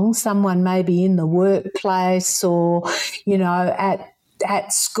along, someone maybe in the workplace or, you know,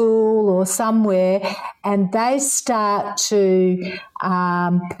 at school or somewhere, and they start to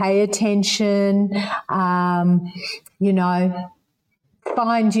pay attention, you know,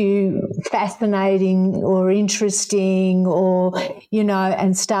 find you fascinating or interesting, or, you know,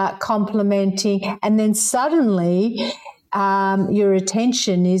 and start complimenting, and then suddenly your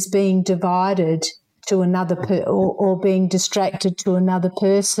attention is being divided, to another or being distracted to another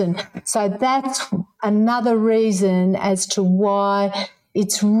person. So that's another reason as to why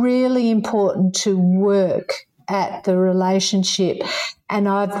it's really important to work at the relationship. And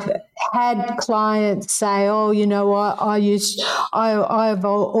I've had clients say, "Oh, you know, I've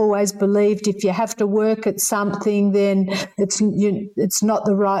always believed if you have to work at something, then it's not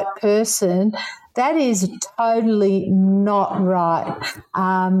the right person." That is totally not right.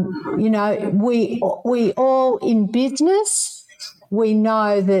 You know, we all in business. We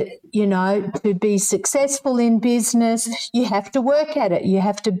know that, you know, to be successful in business, you have to work at it. You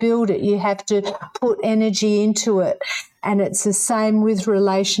have to build it. You have to put energy into it. And it's the same with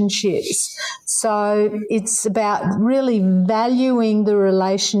relationships. So it's about really valuing the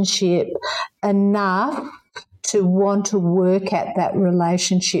relationship enough to want to work at that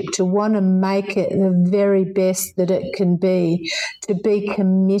relationship, to want to make it the very best that it can be, to be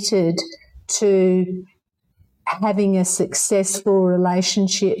committed to having a successful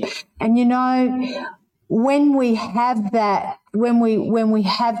relationship. And you know, when we have that, when we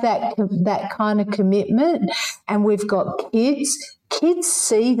have that kind of commitment, and we've got kids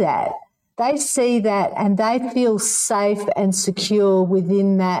see that. They see that and they feel safe and secure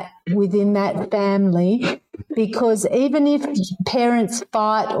within that family, because even if parents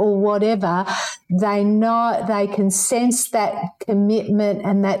fight or whatever, they know, they can sense that commitment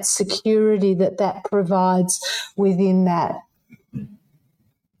and that security that provides within that.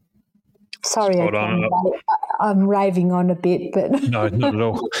 Sorry, I'm raving on a bit, but no, not at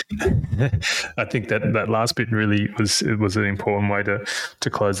all. I think that last bit really was an important way to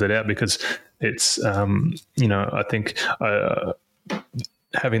close that out, because it's you know, I think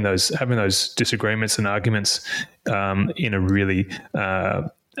having those disagreements and arguments in a really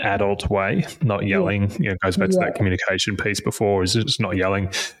adult way, not yelling. You know, goes back to that communication piece before. Is just not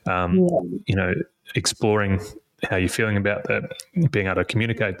yelling. You know, exploring how you're feeling about that, being able to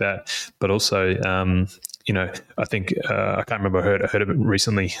communicate that, but also, you know, I think I can't remember. I heard of it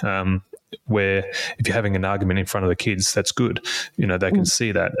recently, where if you're having an argument in front of the kids, that's good. You know, they can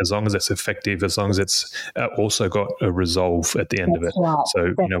see that as long as it's effective, as long as it's also got a resolve at the end of it. Right.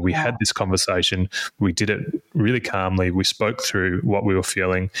 So, you know, we had this conversation, we did it really calmly, we spoke through what we were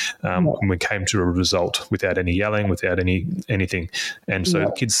feeling, and we came to a result without any yelling, without anything. And so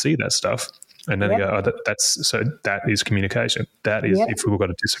the kids see that stuff. And then they go, oh, that is communication. That is, if we've got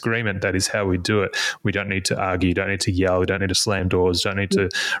a disagreement, that is how we do it. We don't need to argue. You don't need to yell. You don't need to slam doors. You don't need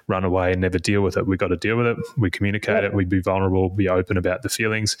to run away and never deal with it. We've got to deal with it. We communicate it. We be vulnerable, be open about the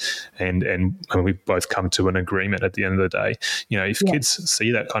feelings, and we both come to an agreement at the end of the day. You know, if kids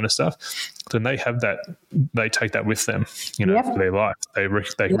see that kind of stuff, then they have that, they take that with them, you know, for their life. They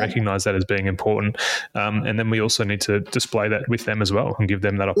recognize that as being important. And then we also need to display that with them as well and give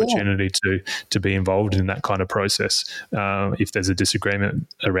them that opportunity to be involved in that kind of process. If there's a disagreement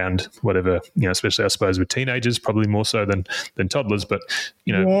around whatever, you know, especially I suppose with teenagers, probably more so than toddlers, but,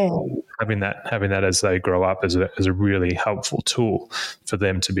 you know, having that as they grow up as a really helpful tool for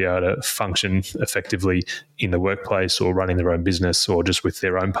them to be able to function effectively in the workplace or running their own business or just with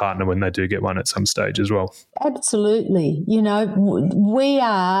their own partner when they do get one at some stage as well. Absolutely. You know, we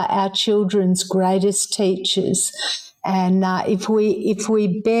are our children's greatest teachers. And if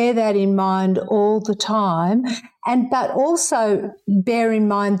we bear that in mind all the time, but also bear in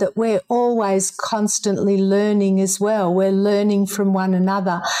mind that we're always constantly learning as well. We're learning from one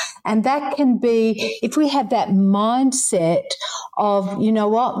another. And that can be, if we have that mindset of, you know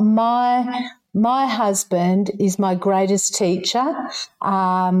what, my husband is my greatest teacher,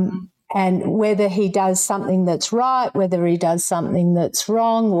 and whether he does something that's right, whether he does something that's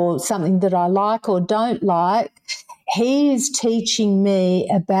wrong, or something that I like or don't like, he is teaching me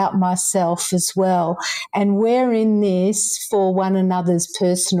about myself as well. And we're in this for one another's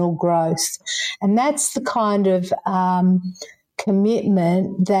personal growth. And that's the kind of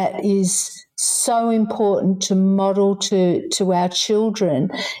commitment that is so important to model to our children.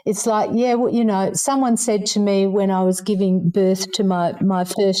 It's like, you know, someone said to me when I was giving birth to my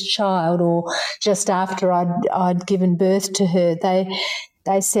first child, or just after I'd given birth to her,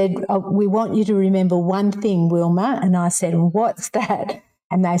 they said, we want you to remember one thing, Wilma. And I said, what's that?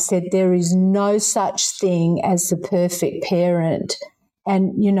 And they said, there is no such thing as the perfect parent.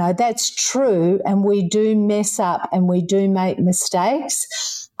 And, you know, that's true. And we do mess up and we do make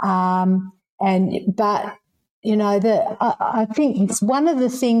mistakes. But, you know, I think it's one of the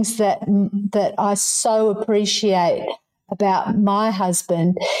things that I so appreciate about my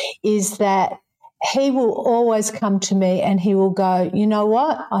husband is that he will always come to me and he will go, you know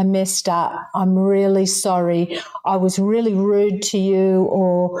what, I messed up. I'm really sorry. I was really rude to you,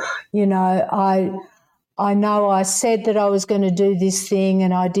 or, you know, I know I said that I was going to do this thing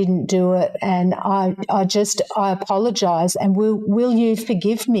and I didn't do it, and I apologise, and will you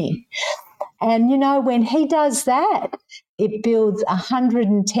forgive me? And, when he does that, it builds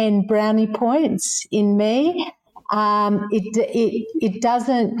 110 brownie points in me. It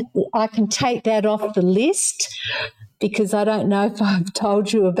doesn't, I can take that off the list, because I don't know if I've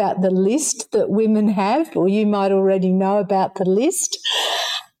told you about the list that women have, or you might already know about the list.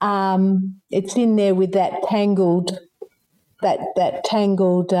 It's in there with that tangled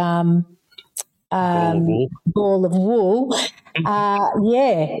ball of wool.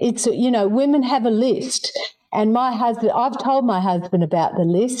 It's, women have a list. And my husband, I've told my husband about the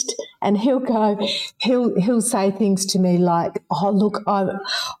list, and he'll say things to me like, "Oh, look,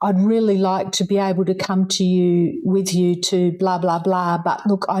 I'd really like to be able to come with you to blah blah blah, but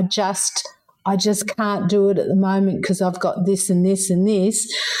look, I just can't do it at the moment because I've got this and this and this."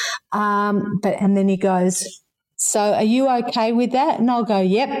 And then he goes, "So are you okay with that?" And I'll go,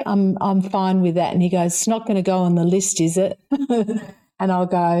 "Yep, I'm fine with that." And he goes, "It's not going to go on the list, is it?" And I'll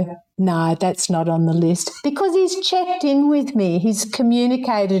go, "No, that's not on the list," because he's checked in with me. He's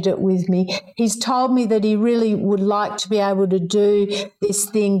communicated it with me. He's told me that he really would like to be able to do this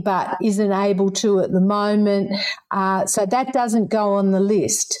thing but isn't able to at the moment. So that doesn't go on the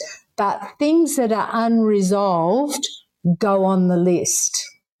list. But things that are unresolved go on the list.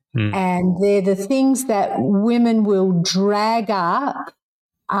 And they're the things that women will drag up.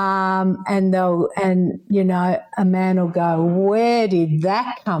 A man will go, "Where did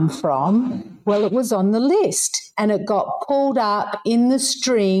that come from?" Well, it was on the list, and it got pulled up in the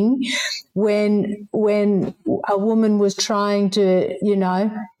string when a woman was trying to,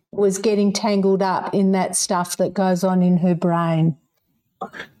 was getting tangled up in that stuff that goes on in her brain.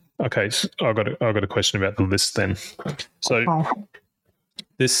 Okay, so I've got a question about the list then.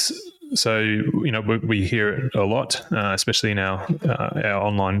 So we hear it a lot, especially in our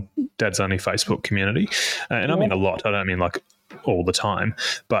online Dad's Only Facebook community, and I mean a lot. I don't mean like all the time,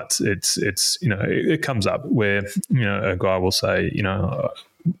 but it's it comes up where a guy will say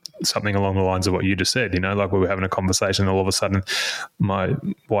something along the lines of what you just said, like we were having a conversation, all of a sudden my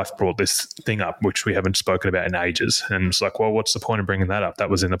wife brought this thing up, which we haven't spoken about in ages. And it's like, well, what's the point of bringing that up?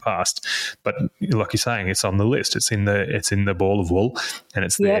 That was in the past. But like you're saying, it's on the list. It's in the ball of wool, and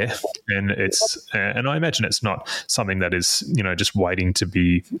it's there. And and I imagine it's not something that is, just waiting to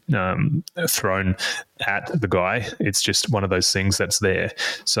be thrown at the guy. It's just one of those things that's there.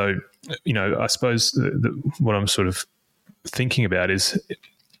 So, I suppose what I'm sort of thinking about is,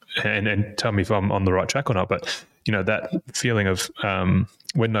 and tell me if I'm on the right track or not, but that feeling of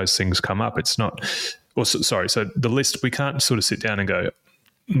when those things come up, it's not. So the list, we can't sort of sit down and go,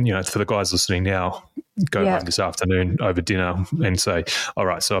 for the guys listening now, go home this afternoon over dinner and say, all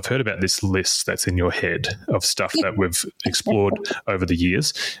right, so I've heard about this list that's in your head of stuff that we've explored over the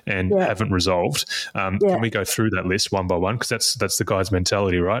years and haven't resolved. Can we go through that list one by one? Because that's the guy's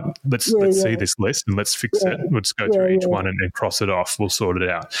mentality, right? Let's see this list and let's fix it. Let's go through each one and cross it off. We'll sort it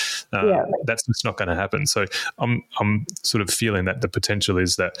out. That's just not going to happen. So I'm sort of feeling that the potential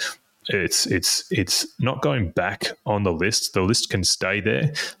is that it's not going back on the list. The list can stay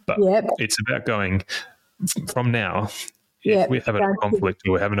there, but it's about going from now. If we're having a conflict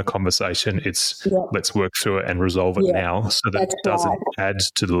or we're having a conversation, it's let's work through it and resolve it now so that it doesn't add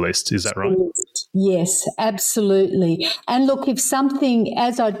to the list. Is that right? Yes, absolutely. And look, if something,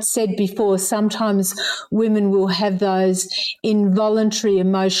 as I said before, sometimes women will have those involuntary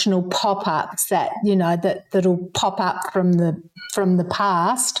emotional pop-ups that, that'll pop up from the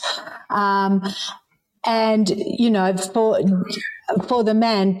past. For the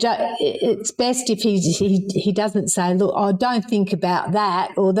man, it's best if he doesn't say, look, oh, don't think about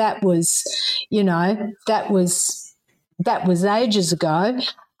that, or that was ages ago,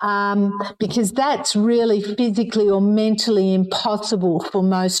 because that's really physically or mentally impossible for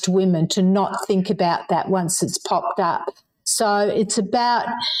most women to not think about that once it's popped up. So it's about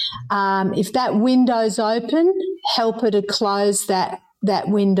if that window's open, help her to close that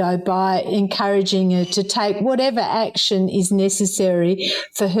window by encouraging her to take whatever action is necessary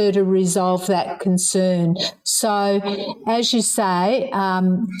for her to resolve that concern. So, as you say,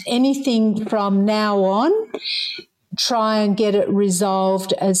 anything from now on, try and get it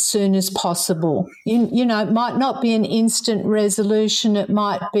resolved as soon as possible. It might not be an instant resolution. It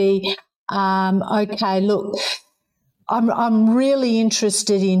might be, okay, look, I'm really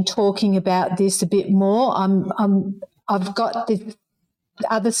interested in talking about this a bit more. I've got this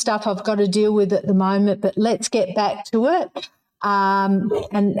other stuff I've got to deal with at the moment, but let's get back to it.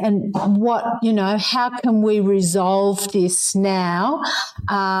 and what, how can we resolve this now?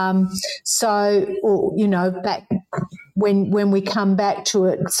 Back when we come back to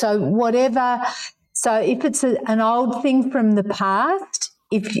it. So if it's an old thing from the past,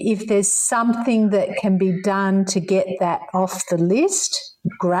 if there's something that can be done to get that off the list,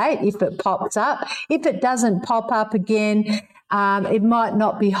 great. If it pops up, if it doesn't pop up again, it might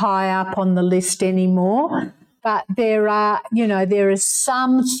not be high up on the list anymore. But there are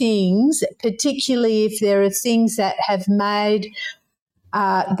some things, particularly if there are things that have made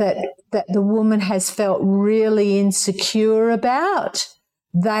that the woman has felt really insecure about.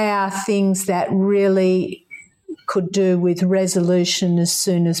 They are things that really could do with resolution as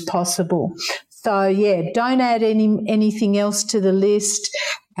soon as possible. So, don't add anything else to the list.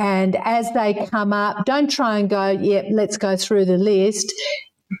 And as they come up, don't try and go, let's go through the list.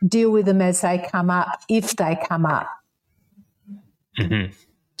 Deal with them as they come up, if they come up. Mm-hmm.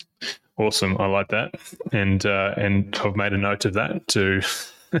 Awesome. I like that. And I've made a note of that to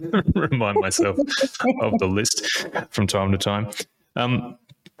remind myself of the list from time to time.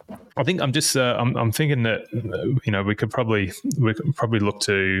 I think I'm just I'm thinking that we could probably look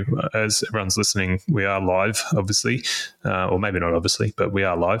to, as everyone's listening, we are live, obviously, or maybe not obviously, but we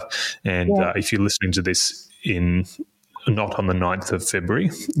are live. And if you're listening to this not on the 9th of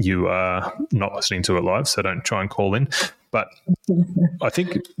February, you are not listening to it live, so don't try and call in. But I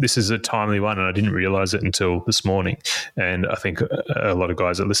think this is a timely one, and I didn't realise it until this morning. And I think a lot of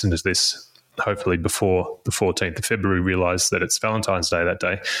guys that listen to this, hopefully before the 14th of February, realise that it's Valentine's Day that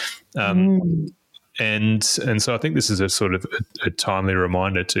day. And so I think this is a sort of a timely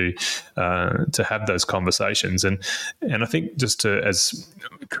reminder to have those conversations, and I think just as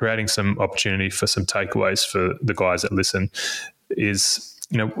creating some opportunity for some takeaways for the guys that listen is,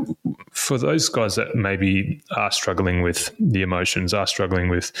 for those guys that maybe are struggling with the emotions, are struggling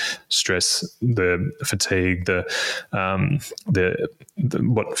with stress, the fatigue, the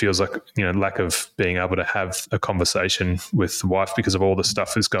what feels like lack of being able to have a conversation with the wife because of all the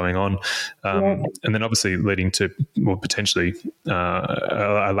stuff that's going on, and then obviously leading to potentially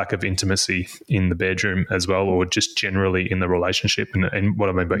a lack of intimacy in the bedroom as well, or just generally in the relationship. And what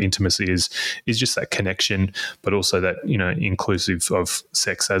I mean by intimacy is just that connection, but also that inclusive of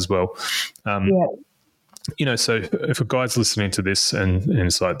sex as well. So if a guy's listening to this and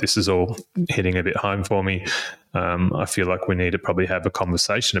it's like, this is all hitting a bit home for me, I feel like we need to probably have a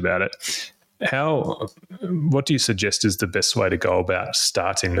conversation about it. What do you suggest is the best way to go about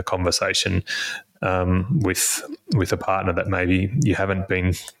starting the conversation with a partner that maybe you haven't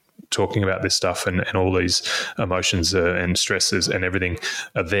been talking about this stuff, and all these emotions and stresses and everything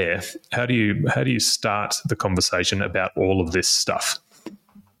are there? How do you start the conversation about all of this stuff?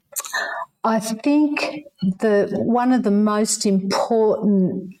 I think one of the most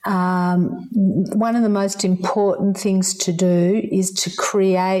important things to do is to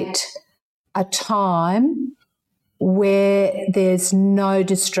create a time where there's no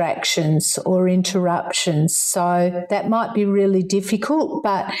distractions or interruptions. So that might be really difficult,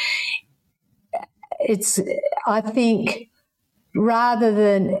 but I think rather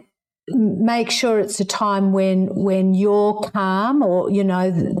than make sure it's a time when you're calm, or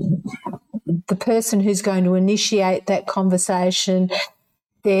the person who's going to initiate that conversation,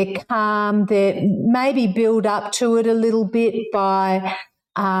 they're calm, they maybe build up to it a little bit by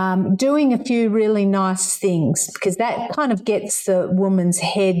doing a few really nice things, because that kind of gets the woman's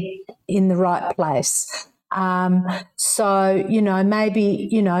head in the right place. So, maybe,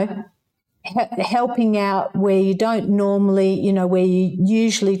 helping out where you don't normally, where you're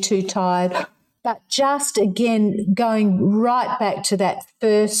usually too tired. But just, again, going right back to that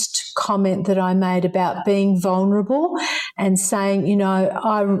first comment that I made about being vulnerable and saying,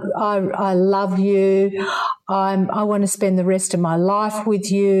 I love you, I want to spend the rest of my life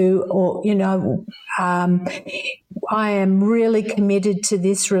with you, or, I am really committed to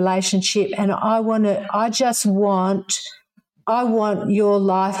this relationship, and I want your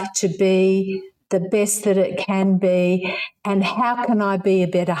life to be the best that it can be, and how can I be a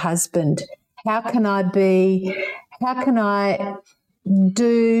better husband? How can I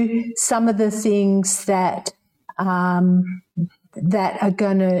do some of the things that are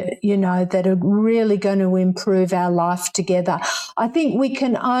going to, that are really going to improve our life together? I think we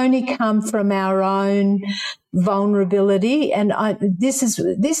can only come from our own vulnerability, and this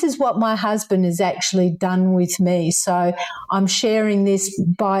is what my husband has actually done with me. So I'm sharing this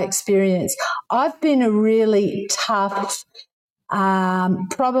by experience. I've been a really tough,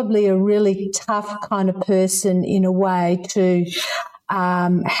 probably a really tough kind of person in a way to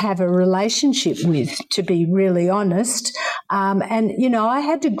have a relationship with, to be really honest. And, I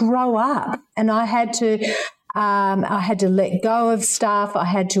had to grow up, and I had to let go of stuff. I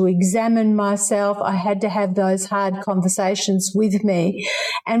had to examine myself. I had to have those hard conversations with me.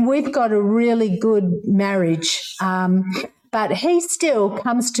 And we've got a really good marriage. But he still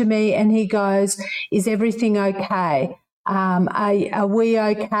comes to me and he goes, "Is everything okay? Are we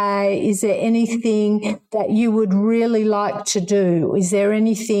okay? Is there anything that you would really like to do? Is there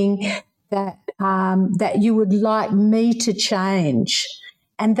anything that you would like me to change?"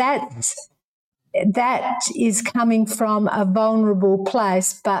 And that is coming from a vulnerable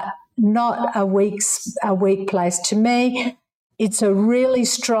place, but not a weak place. To me, it's a really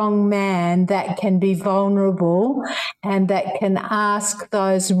strong man that can be vulnerable and that can ask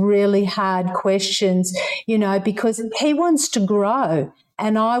those really hard questions, because he wants to grow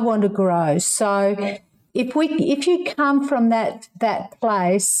and I want to grow. So if you come from that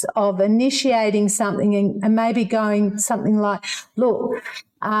place of initiating something and maybe going something like, "Look,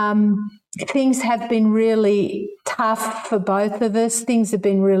 things have been really tough for both of us. Things have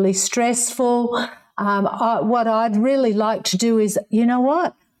been really stressful. What I'd really like to do is,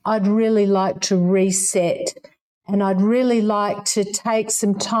 I'd really like to reset, and I'd really like to take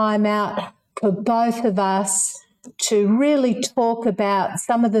some time out for both of us to really talk about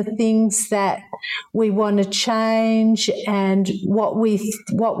some of the things that we want to change and what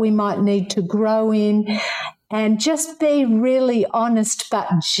we might need to grow in, and just be really honest but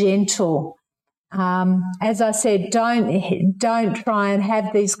gentle." As I said, don't try and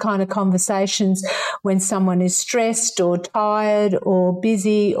have these kind of conversations when someone is stressed or tired or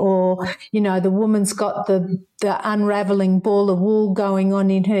busy, or, the woman's got the unraveling ball of wool going on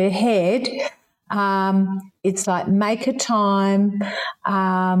in her head. It's like, make a time,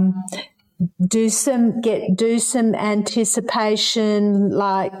 do some anticipation,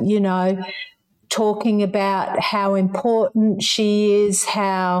 like, talking about how important she is,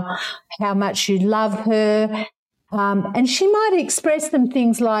 how much you love her. And she might express some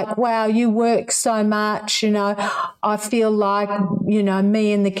things like, "Wow, you work so much, I feel like,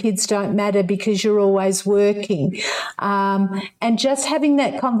 me and the kids don't matter because you're always working." And just having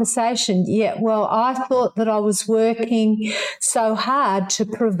that conversation, "Yeah, well, I thought that I was working so hard to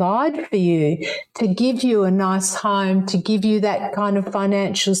provide for you, to give you a nice home, to give you that kind of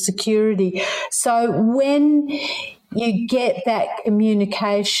financial security." So when you get that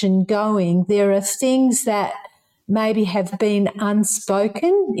communication going, there are things that maybe have been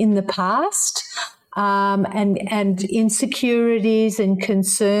unspoken in the past, and insecurities and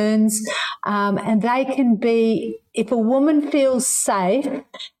concerns, and they can be, if a woman feels safe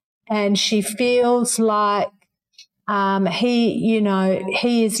and she feels like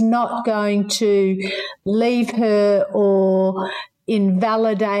he is not going to leave her or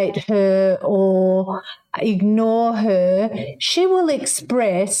invalidate her or ignore her, she will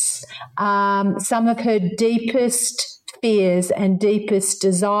express some of her deepest fears and deepest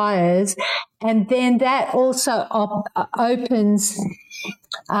desires, and then that also opens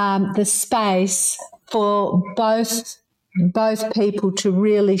the space for both people to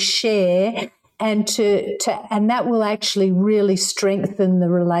really share, and and that will actually really strengthen the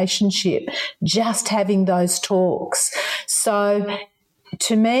relationship, just having those talks. So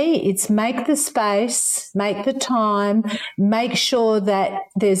to me, it's make the space, make the time, make sure that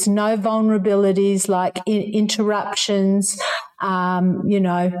there's no vulnerabilities like interruptions,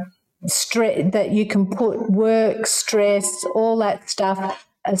 that you can put work, stress, all that stuff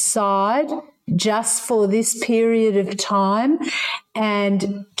aside just for this period of time,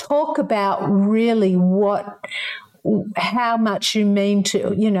 and talk about really how much you mean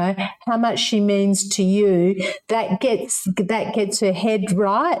to, how much she means to you. That gets her head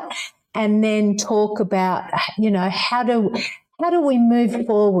right, and then talk about, how do we move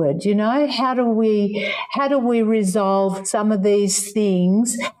forward? How do we resolve some of these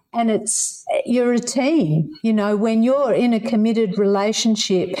things? And you're a team. When you're in a committed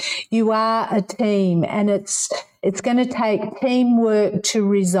relationship, you are a team, and it's going to take teamwork to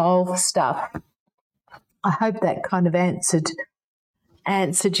resolve stuff. I hope that kind of answered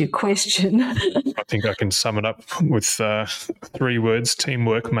your question. I think I can sum it up with 3 words: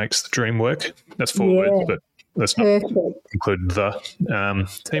 teamwork makes the dream work. That's 4 words, but let's not include the.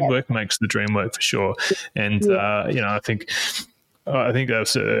 Teamwork makes the dream work for sure. And I think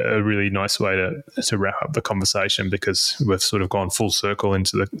that's a really nice way to wrap up the conversation, because we've sort of gone full circle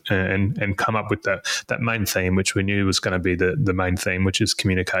into and come up with that main theme, which we knew was going to be the main theme, which is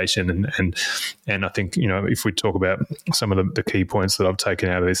communication. And I think, if we talk about some of the key points that I've taken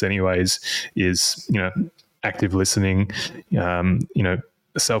out of this anyways, is, active listening,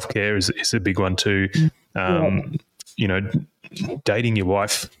 self-care is a big one too. dating your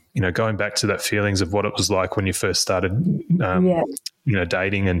wife, going back to that feelings of what it was like when you first started,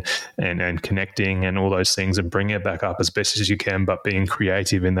 dating and connecting and all those things, and bring it back up as best as you can, but being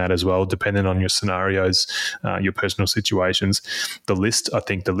creative in that as well, depending on your scenarios, your personal situations. I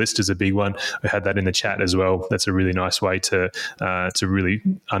think the list is a big one. I had that in the chat as well. That's a really nice way to really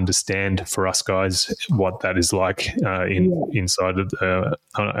understand for us guys what that is like inside of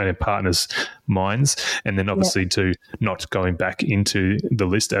a partner's minds, and then obviously to not going back into the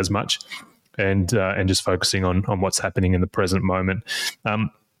list as much. And just focusing on what's happening in the present moment.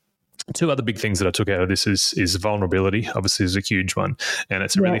 Two other big things that I took out of this is vulnerability. Obviously, is a huge one, and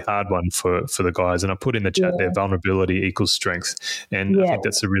it's a really hard one for the guys. And I put in the chat there, vulnerability equals strength, and I think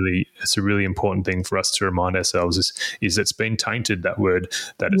it's a really important thing for us to remind ourselves is it's been tainted, that word,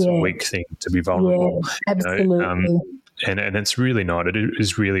 that it's a weak thing to be vulnerable. Absolutely. And it's really not. It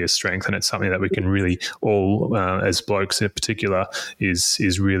is really a strength, and it's something that we can really all, as blokes in particular,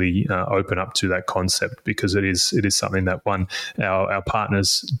 is really open up to that concept, because it is something that our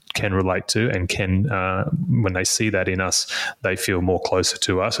partners can relate to, and can when they see that in us, they feel more closer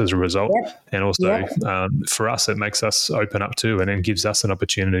to us as a result. And also for us, it makes us open up to, and then gives us an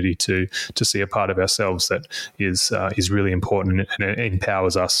opportunity to see a part of ourselves that is really important, and it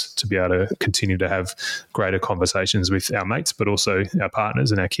empowers us to be able to continue to have greater conversations with our mates, but also our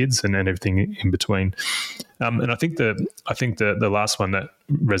partners and our kids, and everything in between. And I think the last one that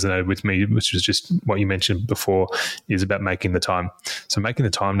resonated with me, which was just what you mentioned before, is about making the time. So making the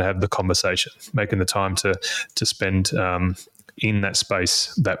time to have the conversation, making the time to spend in that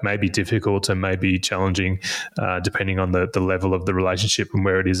space that may be difficult and may be challenging, depending on the level of the relationship and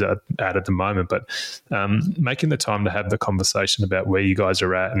where it is at the moment. But making the time to have the conversation about where you guys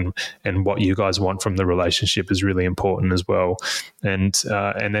are at and what you guys want from the relationship is really important as well. And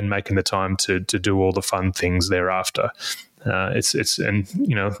then making the time to do all the fun things thereafter.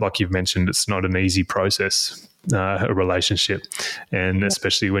 Like you've mentioned, it's not an easy process. A relationship, and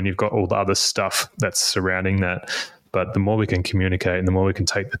especially when you've got all the other stuff that's surrounding that. But the more we can communicate and the more we can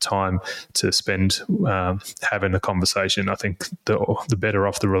take the time to spend having the conversation, I think the better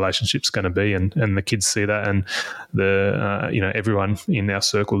off the relationship's going to be, and the kids see that, and everyone in our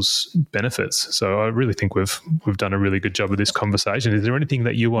circles benefits. So I really think we've done a really good job of this conversation. Is there anything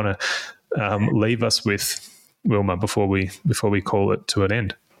that you want to leave us with, Wilma, before we call it to an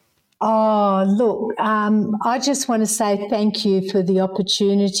end? Oh, look, I just want to say thank you for the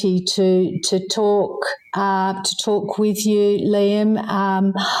opportunity to talk with you, Liam.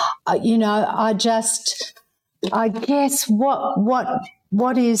 I guess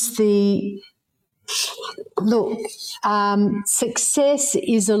what is the look? Success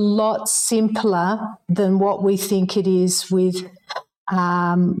is a lot simpler than what we think it is with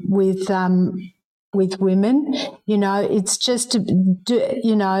women. It's just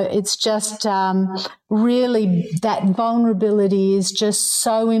really that vulnerability is just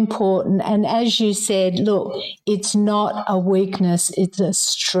so important. And as you said, look, it's not a weakness, it's a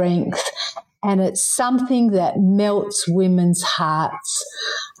strength. And it's something that melts women's hearts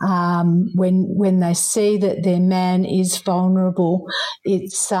when they see that their man is vulnerable.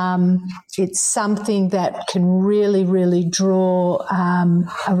 It's something that can really, really draw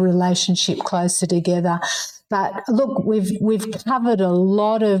a relationship closer together. But look, we've covered a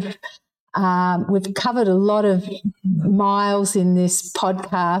lot of miles in this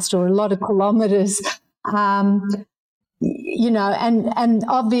podcast, or a lot of kilometres. And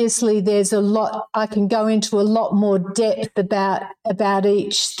obviously there's a lot, I can go into a lot more depth about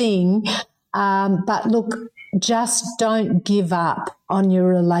each thing. But look, just don't give up on your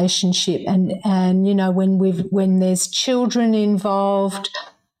relationship. And when there's children involved,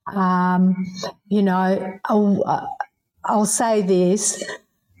 I'll say this.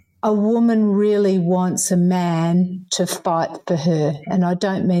 A woman really wants a man to fight for her, and I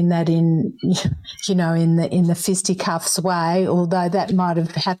don't mean that in the fisticuffs way, although that might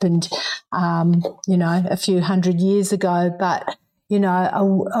have happened, a few hundred years ago. But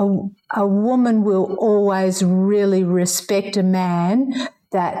a woman will always really respect a man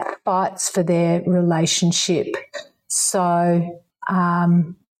that fights for their relationship. So.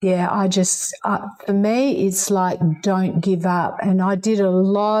 For me, it's like, don't give up. And I did a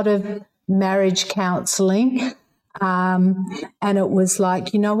lot of marriage counselling, and it was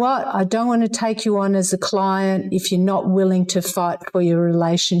like, you know what, I don't want to take you on as a client if you're not willing to fight for your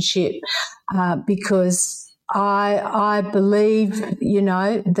relationship, because I believe,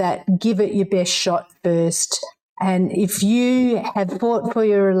 that give it your best shot first. And if you have fought for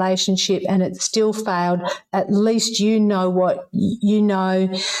your relationship and it still failed, at least you know what you know,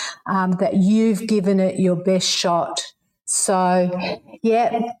 that you've given it your best shot. So,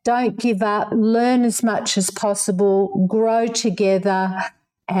 yeah, don't give up. Learn as much as possible. Grow together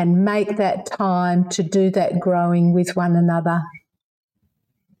and make that time to do that growing with one another.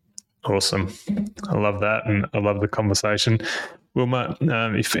 Awesome. I love that, and I love the conversation. Wilma,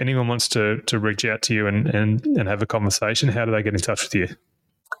 if anyone wants to reach out to you and have a conversation, how do they get in touch with you?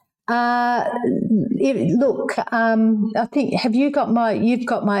 I think you've got my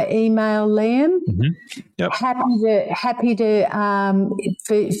email, Liam. Mm-hmm. Yep. Happy to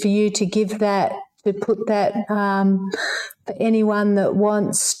for you to give that, to put that for anyone that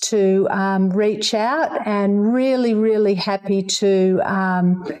wants to reach out, and really, really happy to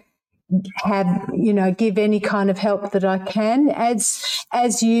give any kind of help that I can.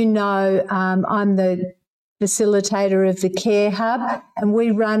 As you know, I'm the facilitator of the Care Hub, and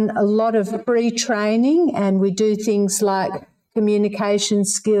we run a lot of free training, and we do things like communication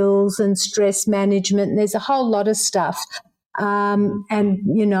skills and stress management. And there's a whole lot of stuff. I'm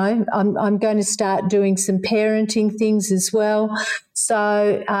going to start doing some parenting things as well.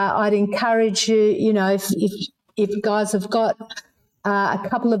 So I'd encourage you, if guys have got a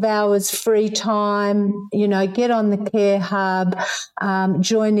couple of hours free time, get on the Care Hub,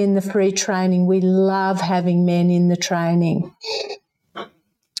 join in the free training. We love having men in the training.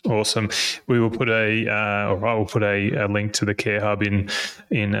 Awesome. We will put I will put a link to the Care Hub in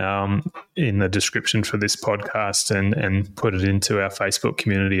the description for this podcast, and put it into our Facebook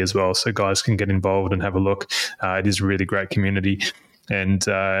community as well, so guys can get involved and have a look. It is a really great community. And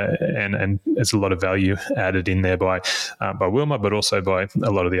there's a lot of value added in there by Wilma, but also by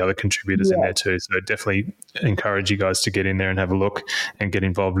a lot of the other contributors in there too. So definitely encourage you guys to get in there and have a look and get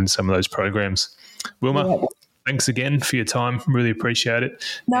involved in some of those programs. Wilma, thanks again for your time. Really appreciate it.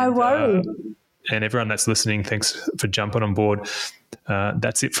 No worries. And everyone that's listening, thanks for jumping on board.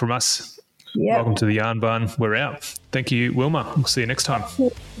 That's it from us. Yep. Welcome to the Yarn Barn. We're out. Thank you, Wilma. We'll see you next time.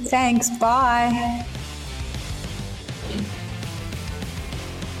 Thanks. Bye.